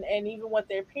 and even what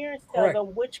their parents tell Correct. them,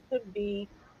 which could be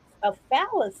a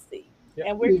fallacy. Yeah.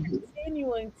 And we're Mhm.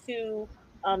 continuing to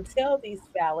tell these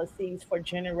fallacies for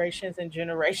generations and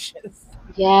generations.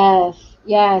 Yes,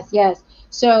 yes, yes.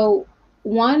 So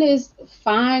one is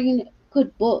find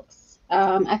good books.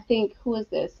 I think who is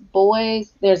this?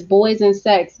 There's Boys and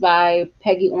Sex by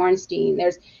Peggy Ornstein.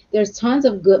 There's tons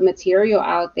of good material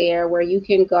out there where you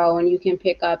can go and you can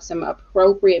pick up some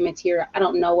appropriate material. I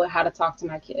don't know how to talk to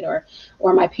my kid,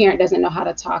 or my parent doesn't know how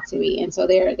to talk to me. And so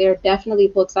there are definitely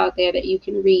books out there that you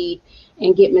can read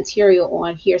and get material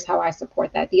on. Here's how I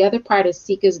support that. The other part is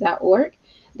seekers.org.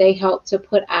 They help to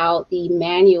put out the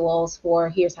manuals for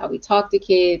here's how we talk to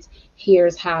kids,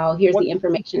 here's What the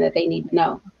information that they need to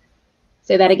know.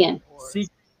 Say that again. Or seek?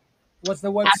 What's the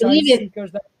I website? believe it's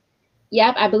Seekers. That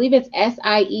Yep, I believe it's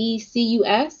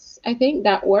SIECUS, I think,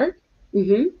 .org.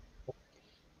 Mm-hmm.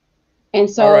 And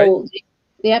all right. so,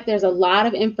 yep, there's a lot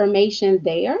of information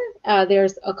there.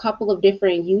 There's a couple of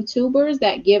different YouTubers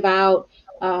that give out,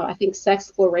 I think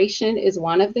Sexploration is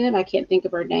one of them. I can't think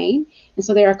of her name. And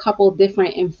so there are a couple of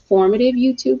different informative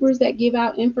YouTubers that give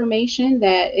out information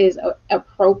that is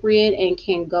appropriate and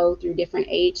can go through different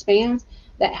age spans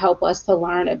that help us to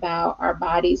learn about our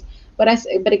bodies.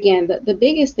 but again, the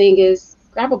biggest thing is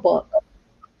grab a book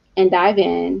and dive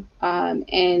in,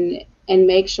 and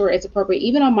make sure it's appropriate.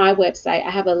 Even on my website, I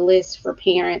have a list for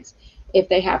parents if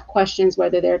they have questions,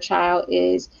 whether their child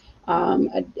is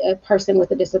a person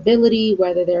with a disability,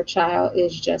 whether their child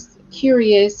is just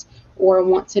curious or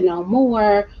want to know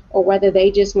more, or whether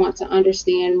they just want to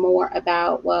understand more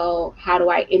about, well, how do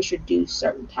I introduce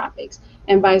certain topics,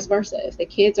 and vice versa. If the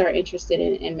kids are interested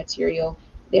in material,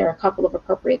 there are a couple of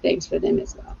appropriate things for them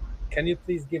as well. Can you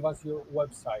please give us your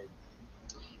website?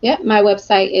 Yep, my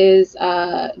website is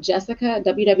Jessica,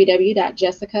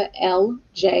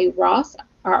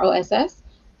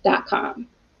 www.jessicaljross.com.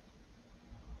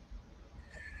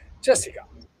 Jessica,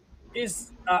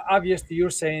 is obviously you're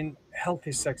saying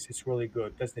healthy sex is really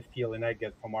good. That's the feeling I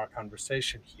get from our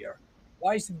conversation here.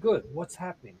 Why is it good? What's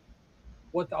happening?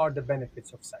 What are the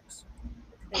benefits of sex?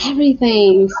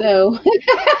 Everything. So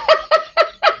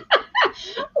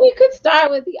we could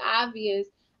start with the obvious.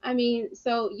 I mean,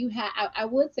 so you have, I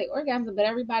would say orgasm, but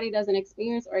everybody doesn't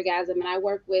experience orgasm. And I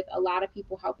work with a lot of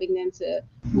people helping them to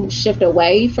shift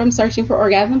away from searching for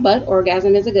orgasm, but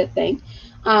orgasm is a good thing.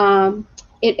 Um,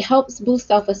 it helps boost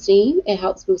self esteem, it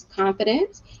helps boost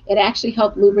confidence, it actually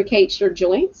helps lubricate your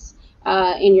joints.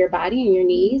 In your body and your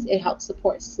knees, it helps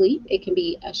support sleep. It can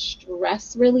be a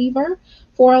stress reliever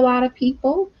for a lot of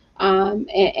people,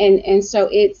 and so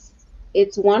it's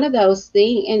one of those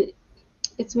things, and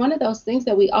it's one of those things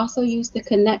that we also use to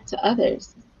connect to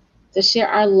others, to share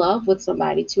our love with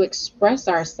somebody, to express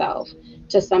ourselves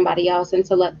to somebody else, and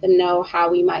to let them know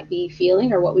how we might be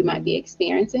feeling or what we might be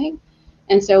experiencing.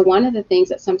 And so, one of the things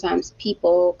that sometimes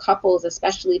people, couples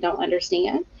especially, don't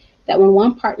understand, that when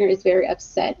one partner is very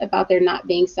upset about there not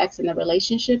being sex in the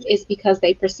relationship, is because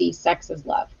they perceive sex as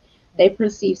love. They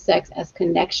perceive sex as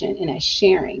connection and as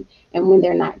sharing. And when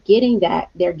they're not getting that,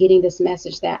 they're getting this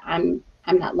message that I'm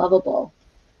not lovable.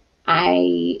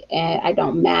 I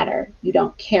don't matter. You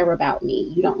don't care about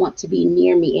me. You don't want to be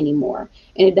near me anymore.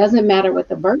 And it doesn't matter what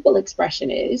the verbal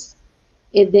expression is.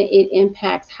 It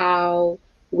impacts how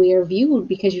we're viewed,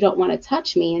 because you don't want to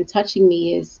touch me, and touching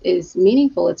me is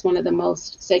meaningful. It's one of the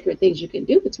most sacred things you can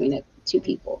do between two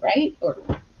people, right? Or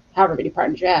however many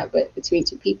partners you have, but between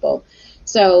two people.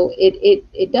 So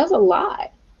it does a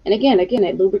lot. And again,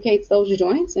 it lubricates those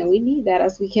joints, and we need that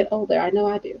as we get older. I know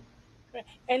I do. Right.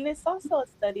 And there's also a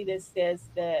study that says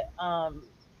that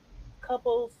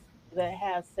couples that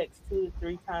have sex 2 to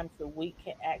 3 times a week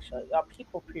can actually, or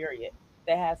people, period,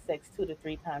 that have sex 2 to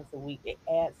 3 times a week, it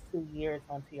adds 2 years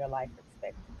onto your life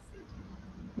expectancy.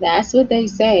 That's what they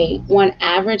say. On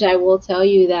average, I will tell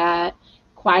you that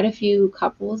quite a few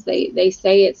couples, they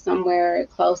say it's somewhere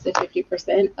close to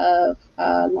 50% of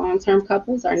long-term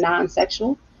couples are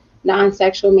non-sexual.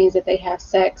 Non-sexual means that they have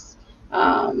sex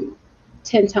um,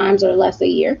 10 times or less a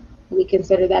year. We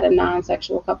consider that a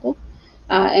non-sexual couple.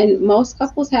 And most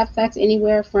couples have sex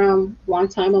anywhere from one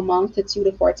time a month to 2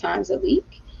 to 4 times a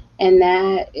week. And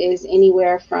that is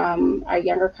anywhere from our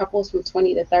younger couples from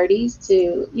 20 to 30s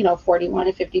to, 41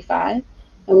 to 55.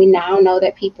 And we now know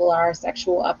that people are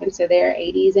sexual up into their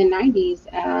 80s and 90s.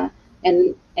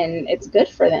 And it's good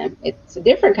for them. It's a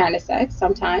different kind of sex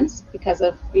sometimes because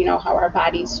of, how our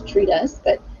bodies treat us.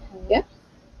 But Mhm. yeah.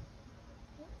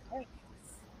 Okay.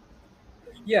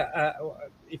 Yeah,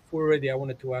 if we're ready, I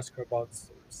wanted to ask her about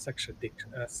sex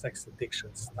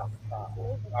addiction stuff.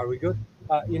 Are we good?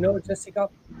 Jessica,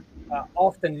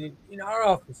 often in our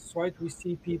offices, right, we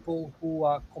see people who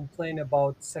complain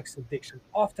about sex addiction.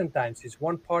 Oftentimes, it's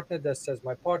one partner that says,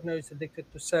 "My partner is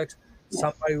addicted to sex." Yes.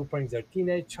 Somebody who brings their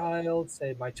teenage child,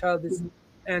 say, "My child is,"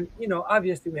 and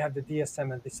obviously, we have the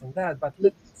DSM and this and that. But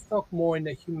let's talk more in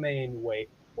a humane way.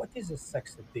 What is a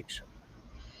sex addiction?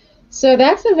 So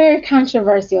that's a very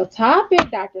controversial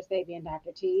topic, Dr. Sabi and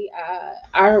Dr. T.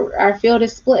 Our field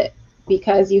is split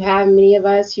because you have many of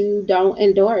us who don't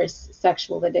endorse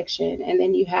sexual addiction, and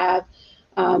then you have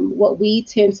what we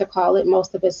tend to call it,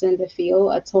 most of us in the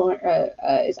field,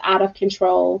 is out of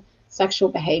control sexual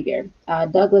behavior.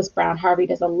 Douglas Brown Harvey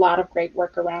does a lot of great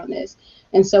work around this.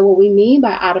 And so, what we mean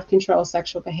by out of control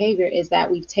sexual behavior is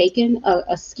that we've taken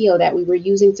a skill that we were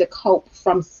using to cope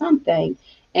from something,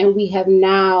 and we have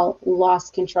now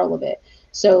lost control of it.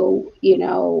 So,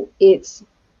 it's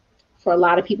for a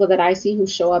lot of people that I see who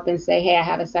show up and say, "Hey, I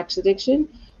have a sex addiction."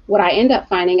 What I end up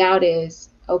finding out is,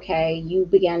 okay, you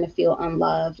began to feel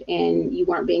unloved and you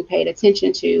weren't being paid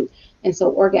attention to. And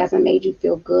so orgasm made you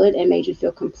feel good and made you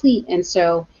feel complete. And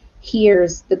so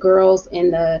here's the girls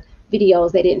in the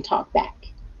videos, they didn't talk back.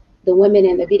 The women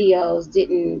in the videos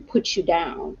didn't put you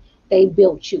down. They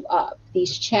built you up.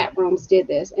 These chat rooms did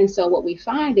this. And so what we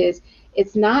find is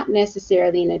it's not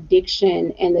necessarily an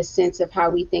addiction in the sense of how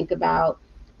we think about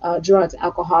drugs,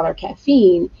 alcohol, or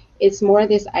caffeine. It's more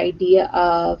this idea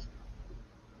of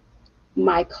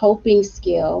my coping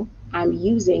skill, I'm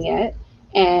using it,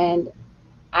 and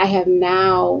I have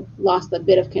now lost a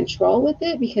bit of control with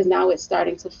it because now it's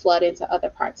starting to flood into other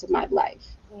parts of my life.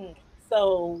 Mm.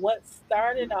 So what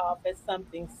started off as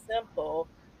something simple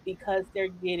because they're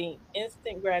getting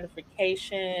instant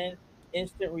gratification,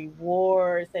 instant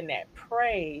rewards, and that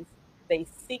praise, they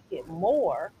seek it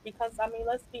more because I mean,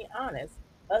 let's be honest,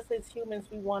 us as humans,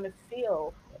 we want to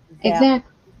feel that.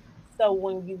 Exactly. So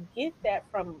when you get that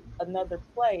from another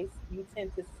place, you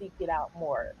tend to seek it out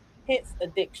more. Hence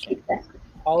addiction. Exactly.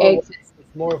 However, Exactly.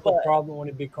 it's more of a But problem when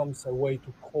it becomes a way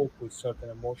to cope with certain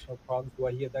emotional problems. Do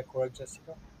I hear that correct,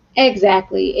 Jessica?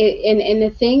 Exactly. And the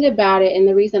thing about it, and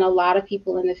the reason a lot of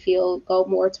people in the field go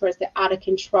more towards the out of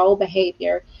control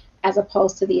behavior as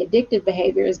opposed to the addictive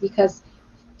behavior is because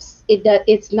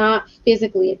it's not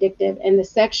physically addictive, and the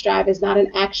sex drive is not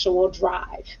an actual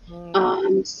drive,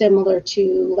 mm, similar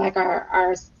to like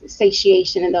our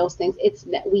satiation and those things. It's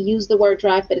we use the word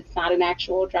drive, but it's not an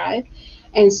actual drive,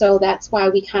 and so that's why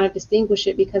we kind of distinguish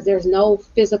it because there's no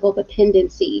physical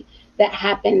dependency that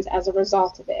happens as a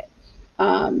result of it.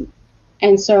 um,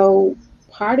 and so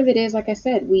part of it is, like I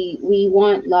said, we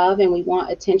want love and we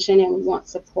want attention and we want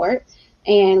support,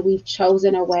 and we've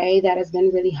chosen a way that has been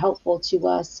really helpful to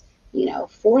us,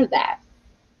 for that.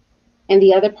 And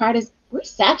the other part is we're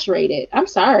saturated. I'm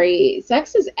sorry,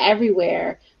 sex is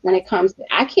everywhere when it comes to,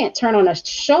 I can't turn on a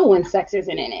show when sex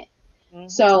isn't in it. mm-hmm.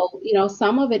 So,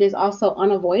 some of it is also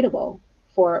unavoidable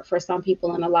for some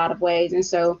people in a lot of ways. And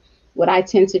so what I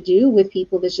tend to do with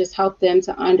people is just help them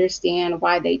to understand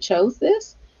why they chose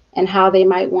this and how they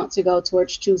might want to go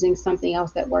towards choosing something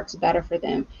else that works better for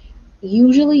them.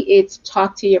 Usually it's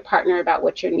talk to your partner about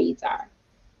what your needs are.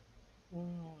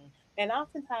 And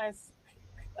oftentimes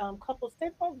couples they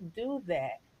don't do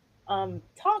that.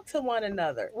 Talk to one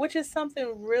another, which is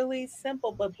something really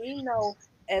simple, but we know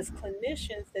as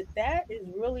clinicians that that is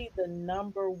really the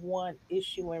number one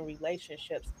issue in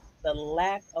relationships, the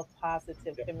lack of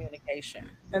positive Yeah. communication.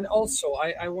 And also,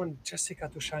 I want Jessica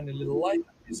to shine a little light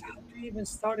on this. How do you even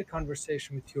start a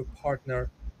conversation with your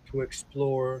partner to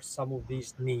explore some of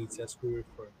these needs as we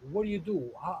referred? What do you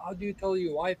do? How do you tell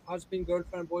your wife, husband,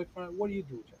 girlfriend, boyfriend? What do you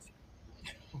do, Jessica?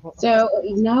 So,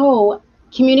 no,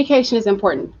 communication is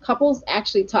important. Couples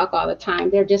actually talk all the time.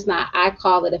 They're just not, I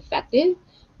call it effective.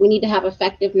 We need to have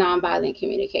effective nonviolent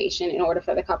communication in order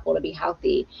for the couple to be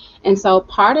healthy. And so,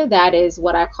 part of that is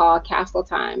what I call castle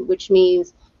time, which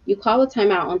means you call a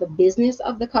timeout on the business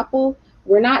of the couple.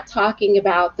 We're not talking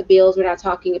about the bills, we're not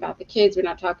talking about the kids, we're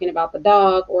not talking about the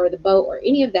dog or the boat or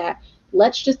any of that.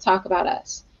 Let's just talk about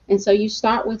us. And so, you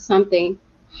start with something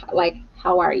like,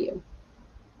 how are you?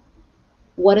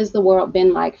 What has the world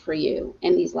been like for you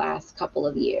in these last couple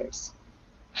of years?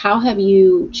 How have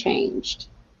you changed?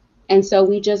 And so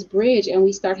we just bridge and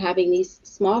we start having these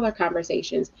smaller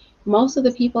conversations. Most of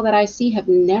the people that I see have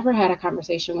never had a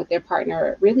conversation with their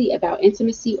partner really about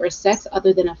intimacy or sex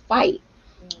other than a fight.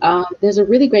 Mm. There's a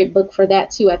really great book for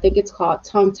that too. I think it's called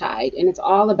Tongue Tied, and it's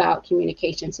all about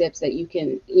communication tips that you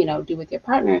can, do with your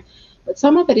partner. But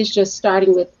some of it is just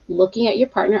starting with looking at your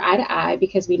partner eye to eye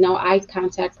because we know eye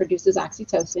contact produces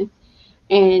oxytocin,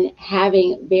 and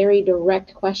having very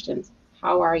direct questions.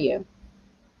 How are you?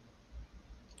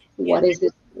 Yeah, What is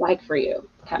this like for you?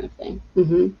 Kind of thing.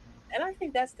 Hmm. and I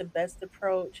think that's the best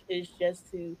approach is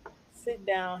just to sit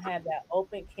down, have that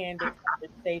open, candid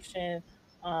conversation.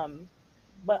 Um,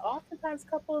 but oftentimes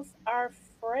couples are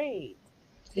afraid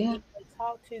to Yeah. even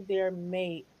talk to their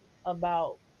mate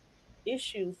about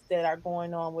issues that are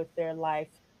going on with their life.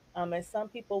 And some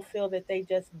people feel that they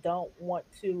just don't want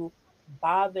to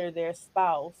bother their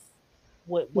spouse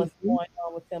with what's Hmm. going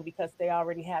on with them because they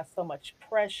already have so much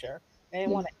pressure. They Yeah.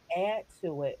 want to add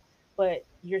to it, but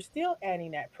you're still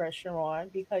adding that pressure on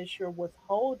because you're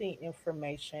withholding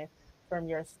information from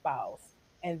your spouse.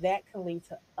 And that can lead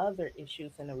to other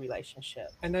issues in the relationship.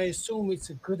 And I assume it's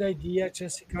a good idea,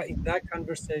 Jessica, in that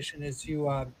conversation, as you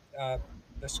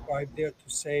described there, to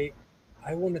say,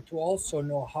 I wanted to also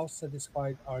know how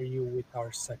satisfied are you with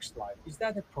our sex life? Is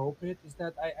that appropriate? Is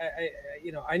that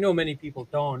I know many people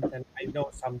don't, and I know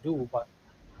some do, but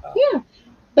uh, Yeah.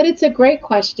 But it's a great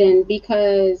question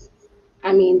because,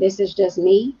 I mean, this is just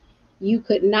me. You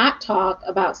could not talk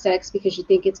about sex because you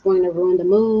think it's going to ruin the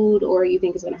mood or you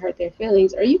think it's going to hurt their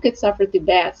feelings, or you could suffer through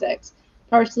bad sex.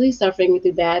 Personally, suffering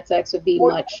through bad sex would be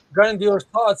or much. grandiose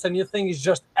thoughts, and you think it's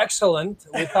just excellent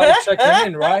without checking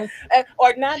in, right?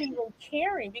 Or not even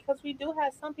caring because we do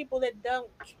have some people that don't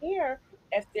care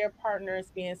if their partner is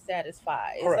being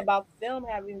satisfied. It's Correct. about them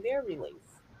having their release.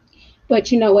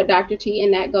 But you know what, Dr. T,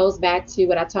 and that goes back to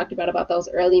what I talked about those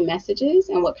early messages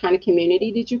and what kind of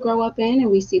community did you grow up in? And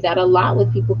we see that a lot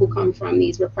with people who come from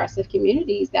these repressive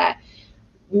communities that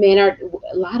men are,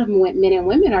 a lot of men and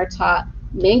women are taught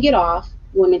men get off,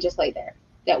 women just lay there.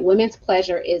 That women's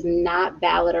pleasure is not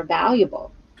valid or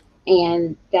valuable.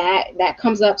 And that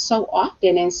comes up so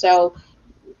often. And so,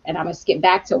 and I'm gonna skip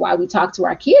back to why we talk to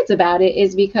our kids about it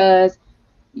is because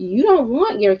you don't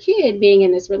want your kid being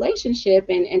in this relationship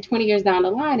and 20 years down the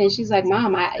line and she's like,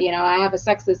 Mom, I have a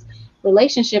sexist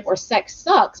relationship, or sex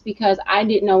sucks because I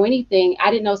didn't know anything. I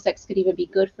didn't know sex could even be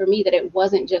good for me, that it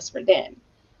wasn't just for them.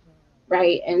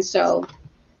 Right. And so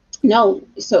no,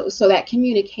 so that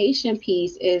communication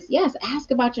piece is, yes,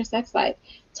 ask about your sex life.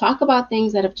 Talk about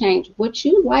things that have changed. What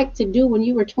you like to do when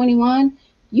you were 21,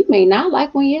 you may not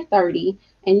like when you're 30,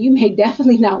 and you may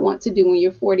definitely not want to do when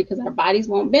you're 40, because our bodies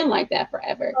won't bend like that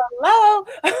forever. Hello.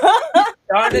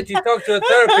 Darn it, you talk to a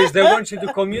therapist, they want you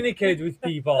to communicate with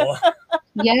people.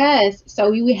 Yes.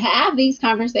 So we would have these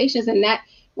conversations, and that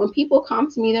when people come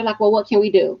to me, they're like, well, what can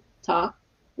we do? Talk.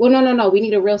 Well, no, no, no. We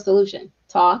need a real solution.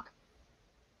 Talk.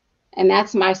 And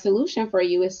that's my solution for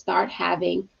you, is start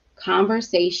having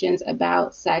conversations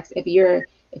about sex. If you're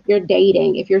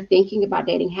dating, if you're thinking about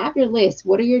dating, have your list.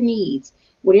 What are your needs?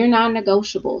 What are your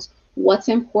non-negotiables? What's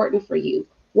important for you?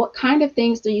 What kind of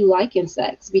things do you like in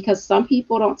sex? Because some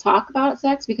people don't talk about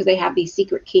sex because they have these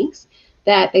secret kinks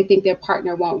that they think their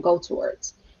partner won't go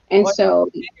towards. And Or so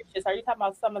fetishes. Are you talking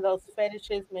about some of those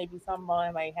fetishes? Maybe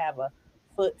someone might have a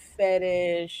foot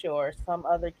fetish or some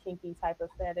other kinky type of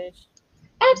fetish.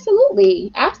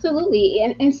 absolutely, absolutely.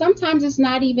 And sometimes it's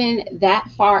not even that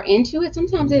far into it.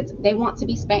 Sometimes it's they want to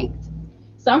be spanked.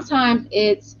 Sometimes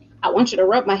it's I want you to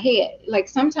rub my head. Like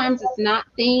sometimes it's not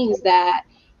things that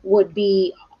would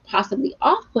be possibly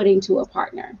off-putting to a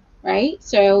partner, right?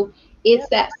 So Yeah, it's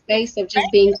that space of just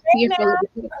spank being me fearful now. of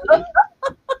rejection.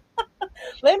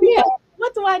 Let me Yeah, go.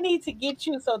 What do I need to get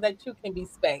you so that you can be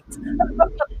spanked?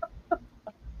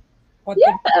 But the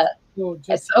yeah. so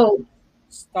just So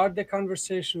start the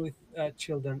conversation with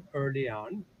children early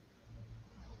on,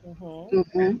 Hmm.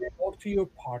 mhm. talk to your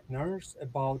partners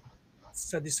about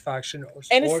satisfaction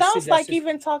And it or sounds like dissatisfaction,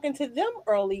 even talking to them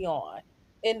early on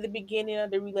in the beginning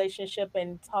of the relationship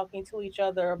and talking to each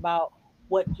other about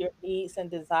what your needs and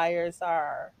desires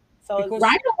are. So it's, because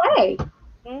Right away.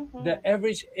 hmm, the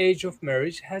average age of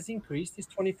marriage has increased. Is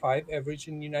 25 average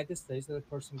in the United States that a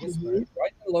person gets Mhm. married,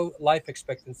 right? Low life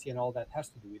expectancy and all that has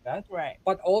to do with that. right.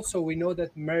 But also we know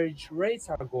that marriage rates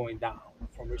are going down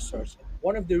from research. And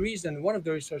one of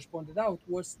the research pointed out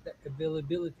was the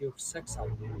availability of sex out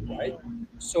there, right?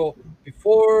 So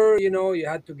before, you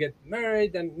had to get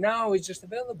married, and now it's just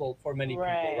available for many people,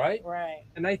 Right, right? right.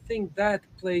 And I think that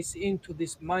plays into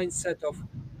this mindset of,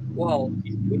 well,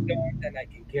 if we don't, then I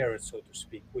can get it, so to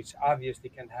speak, which obviously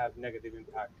can have negative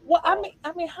impact in the Well,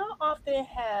 long. how often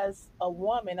has a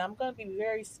woman, I'm going to be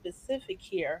very specific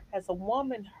here, has a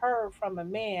woman heard from a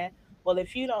man, well,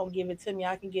 if you don't give it to me,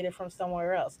 I can get it from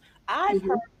somewhere else? I've Mhm.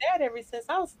 heard that ever since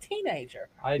I was a teenager.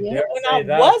 I Yeah. dare When I say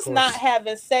that, of was not course.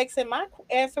 having sex, and my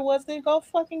answer was to go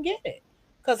fucking get it.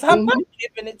 Because I'm not Mhm.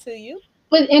 giving it to you.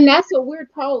 And that's what we're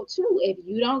told too. If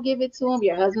you don't give it to him,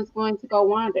 your husband's going to go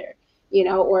wander.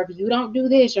 Or if you don't do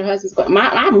this, your husband's going.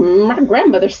 My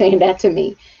grandmother saying that to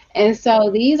me, and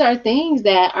so these are things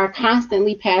that are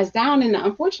constantly passed down. And the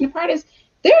unfortunate part is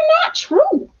they're not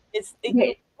true. You're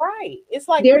They- right. It's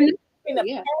like They're we're not giving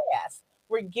true. a Yeah, pass.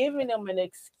 We're giving them an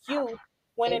excuse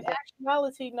when in exactly.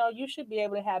 actuality, no, you should be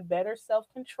able to have better self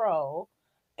control.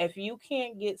 If you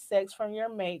can't get sex from your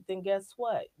mate, then guess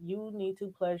what? You need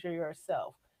to pleasure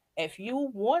yourself. If you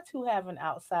want to have an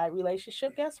outside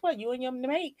relationship, guess what? You and your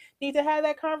mate need to have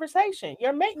that conversation.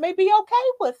 Your mate may be okay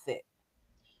with it.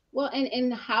 Well,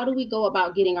 and how do we go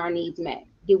about getting our needs met?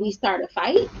 Do we start a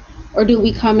fight, or do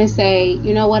we come and say,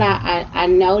 you know what, I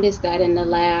noticed that in the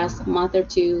last month or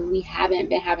two we haven't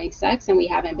been having sex and we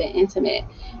haven't been intimate,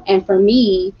 and for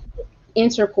me,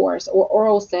 intercourse or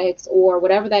oral sex or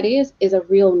whatever that is a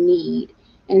real need.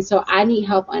 And so I need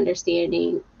help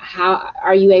understanding how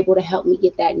are you able to help me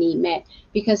get that need met?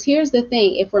 Because here's the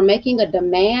thing, if we're making a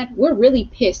demand, we're really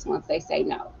pissed once they say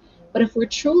no. But if we're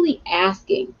truly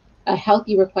asking a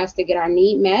healthy request to get our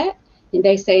need met and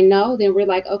they say no, then we're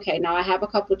like, okay, now I have a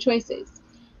couple of choices.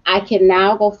 I can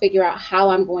now go figure out how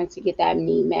I'm going to get that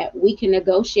need met. We can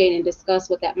negotiate and discuss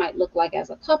what that might look like as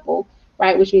a couple,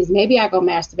 right? Which means maybe I go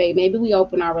masturbate, maybe we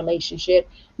open our relationship,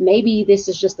 maybe this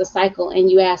is just a cycle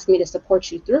and you ask me to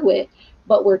support you through it,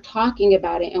 but we're talking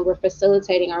about it and we're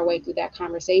facilitating our way through that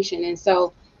conversation. And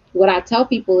so what I tell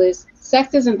people is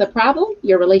sex isn't the problem,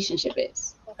 your relationship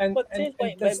is. But and just and wait,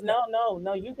 but that's no, no,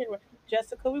 no. You can,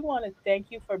 Jessica. We want to thank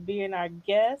you for being our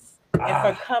guest and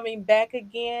for ah, coming back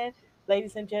again,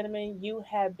 ladies and gentlemen. You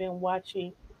have been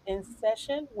watching In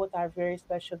Session with our very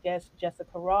special guest,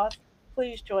 Jessica Ross.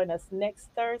 Please join us next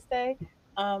Thursday.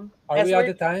 are As we out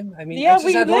we're of time? I mean, I Yeah, just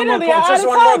we had one more literally are out just of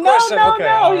one more time. No, question. no, Okay, no.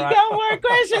 all You right. got more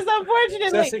questions,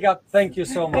 unfortunately. Jessica, thank you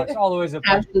so much. Always a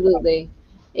pleasure. Absolutely.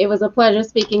 It was a pleasure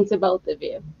speaking to both of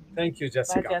you. Thank you, Bye,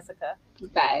 Jessica. Jessica.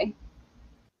 Bye.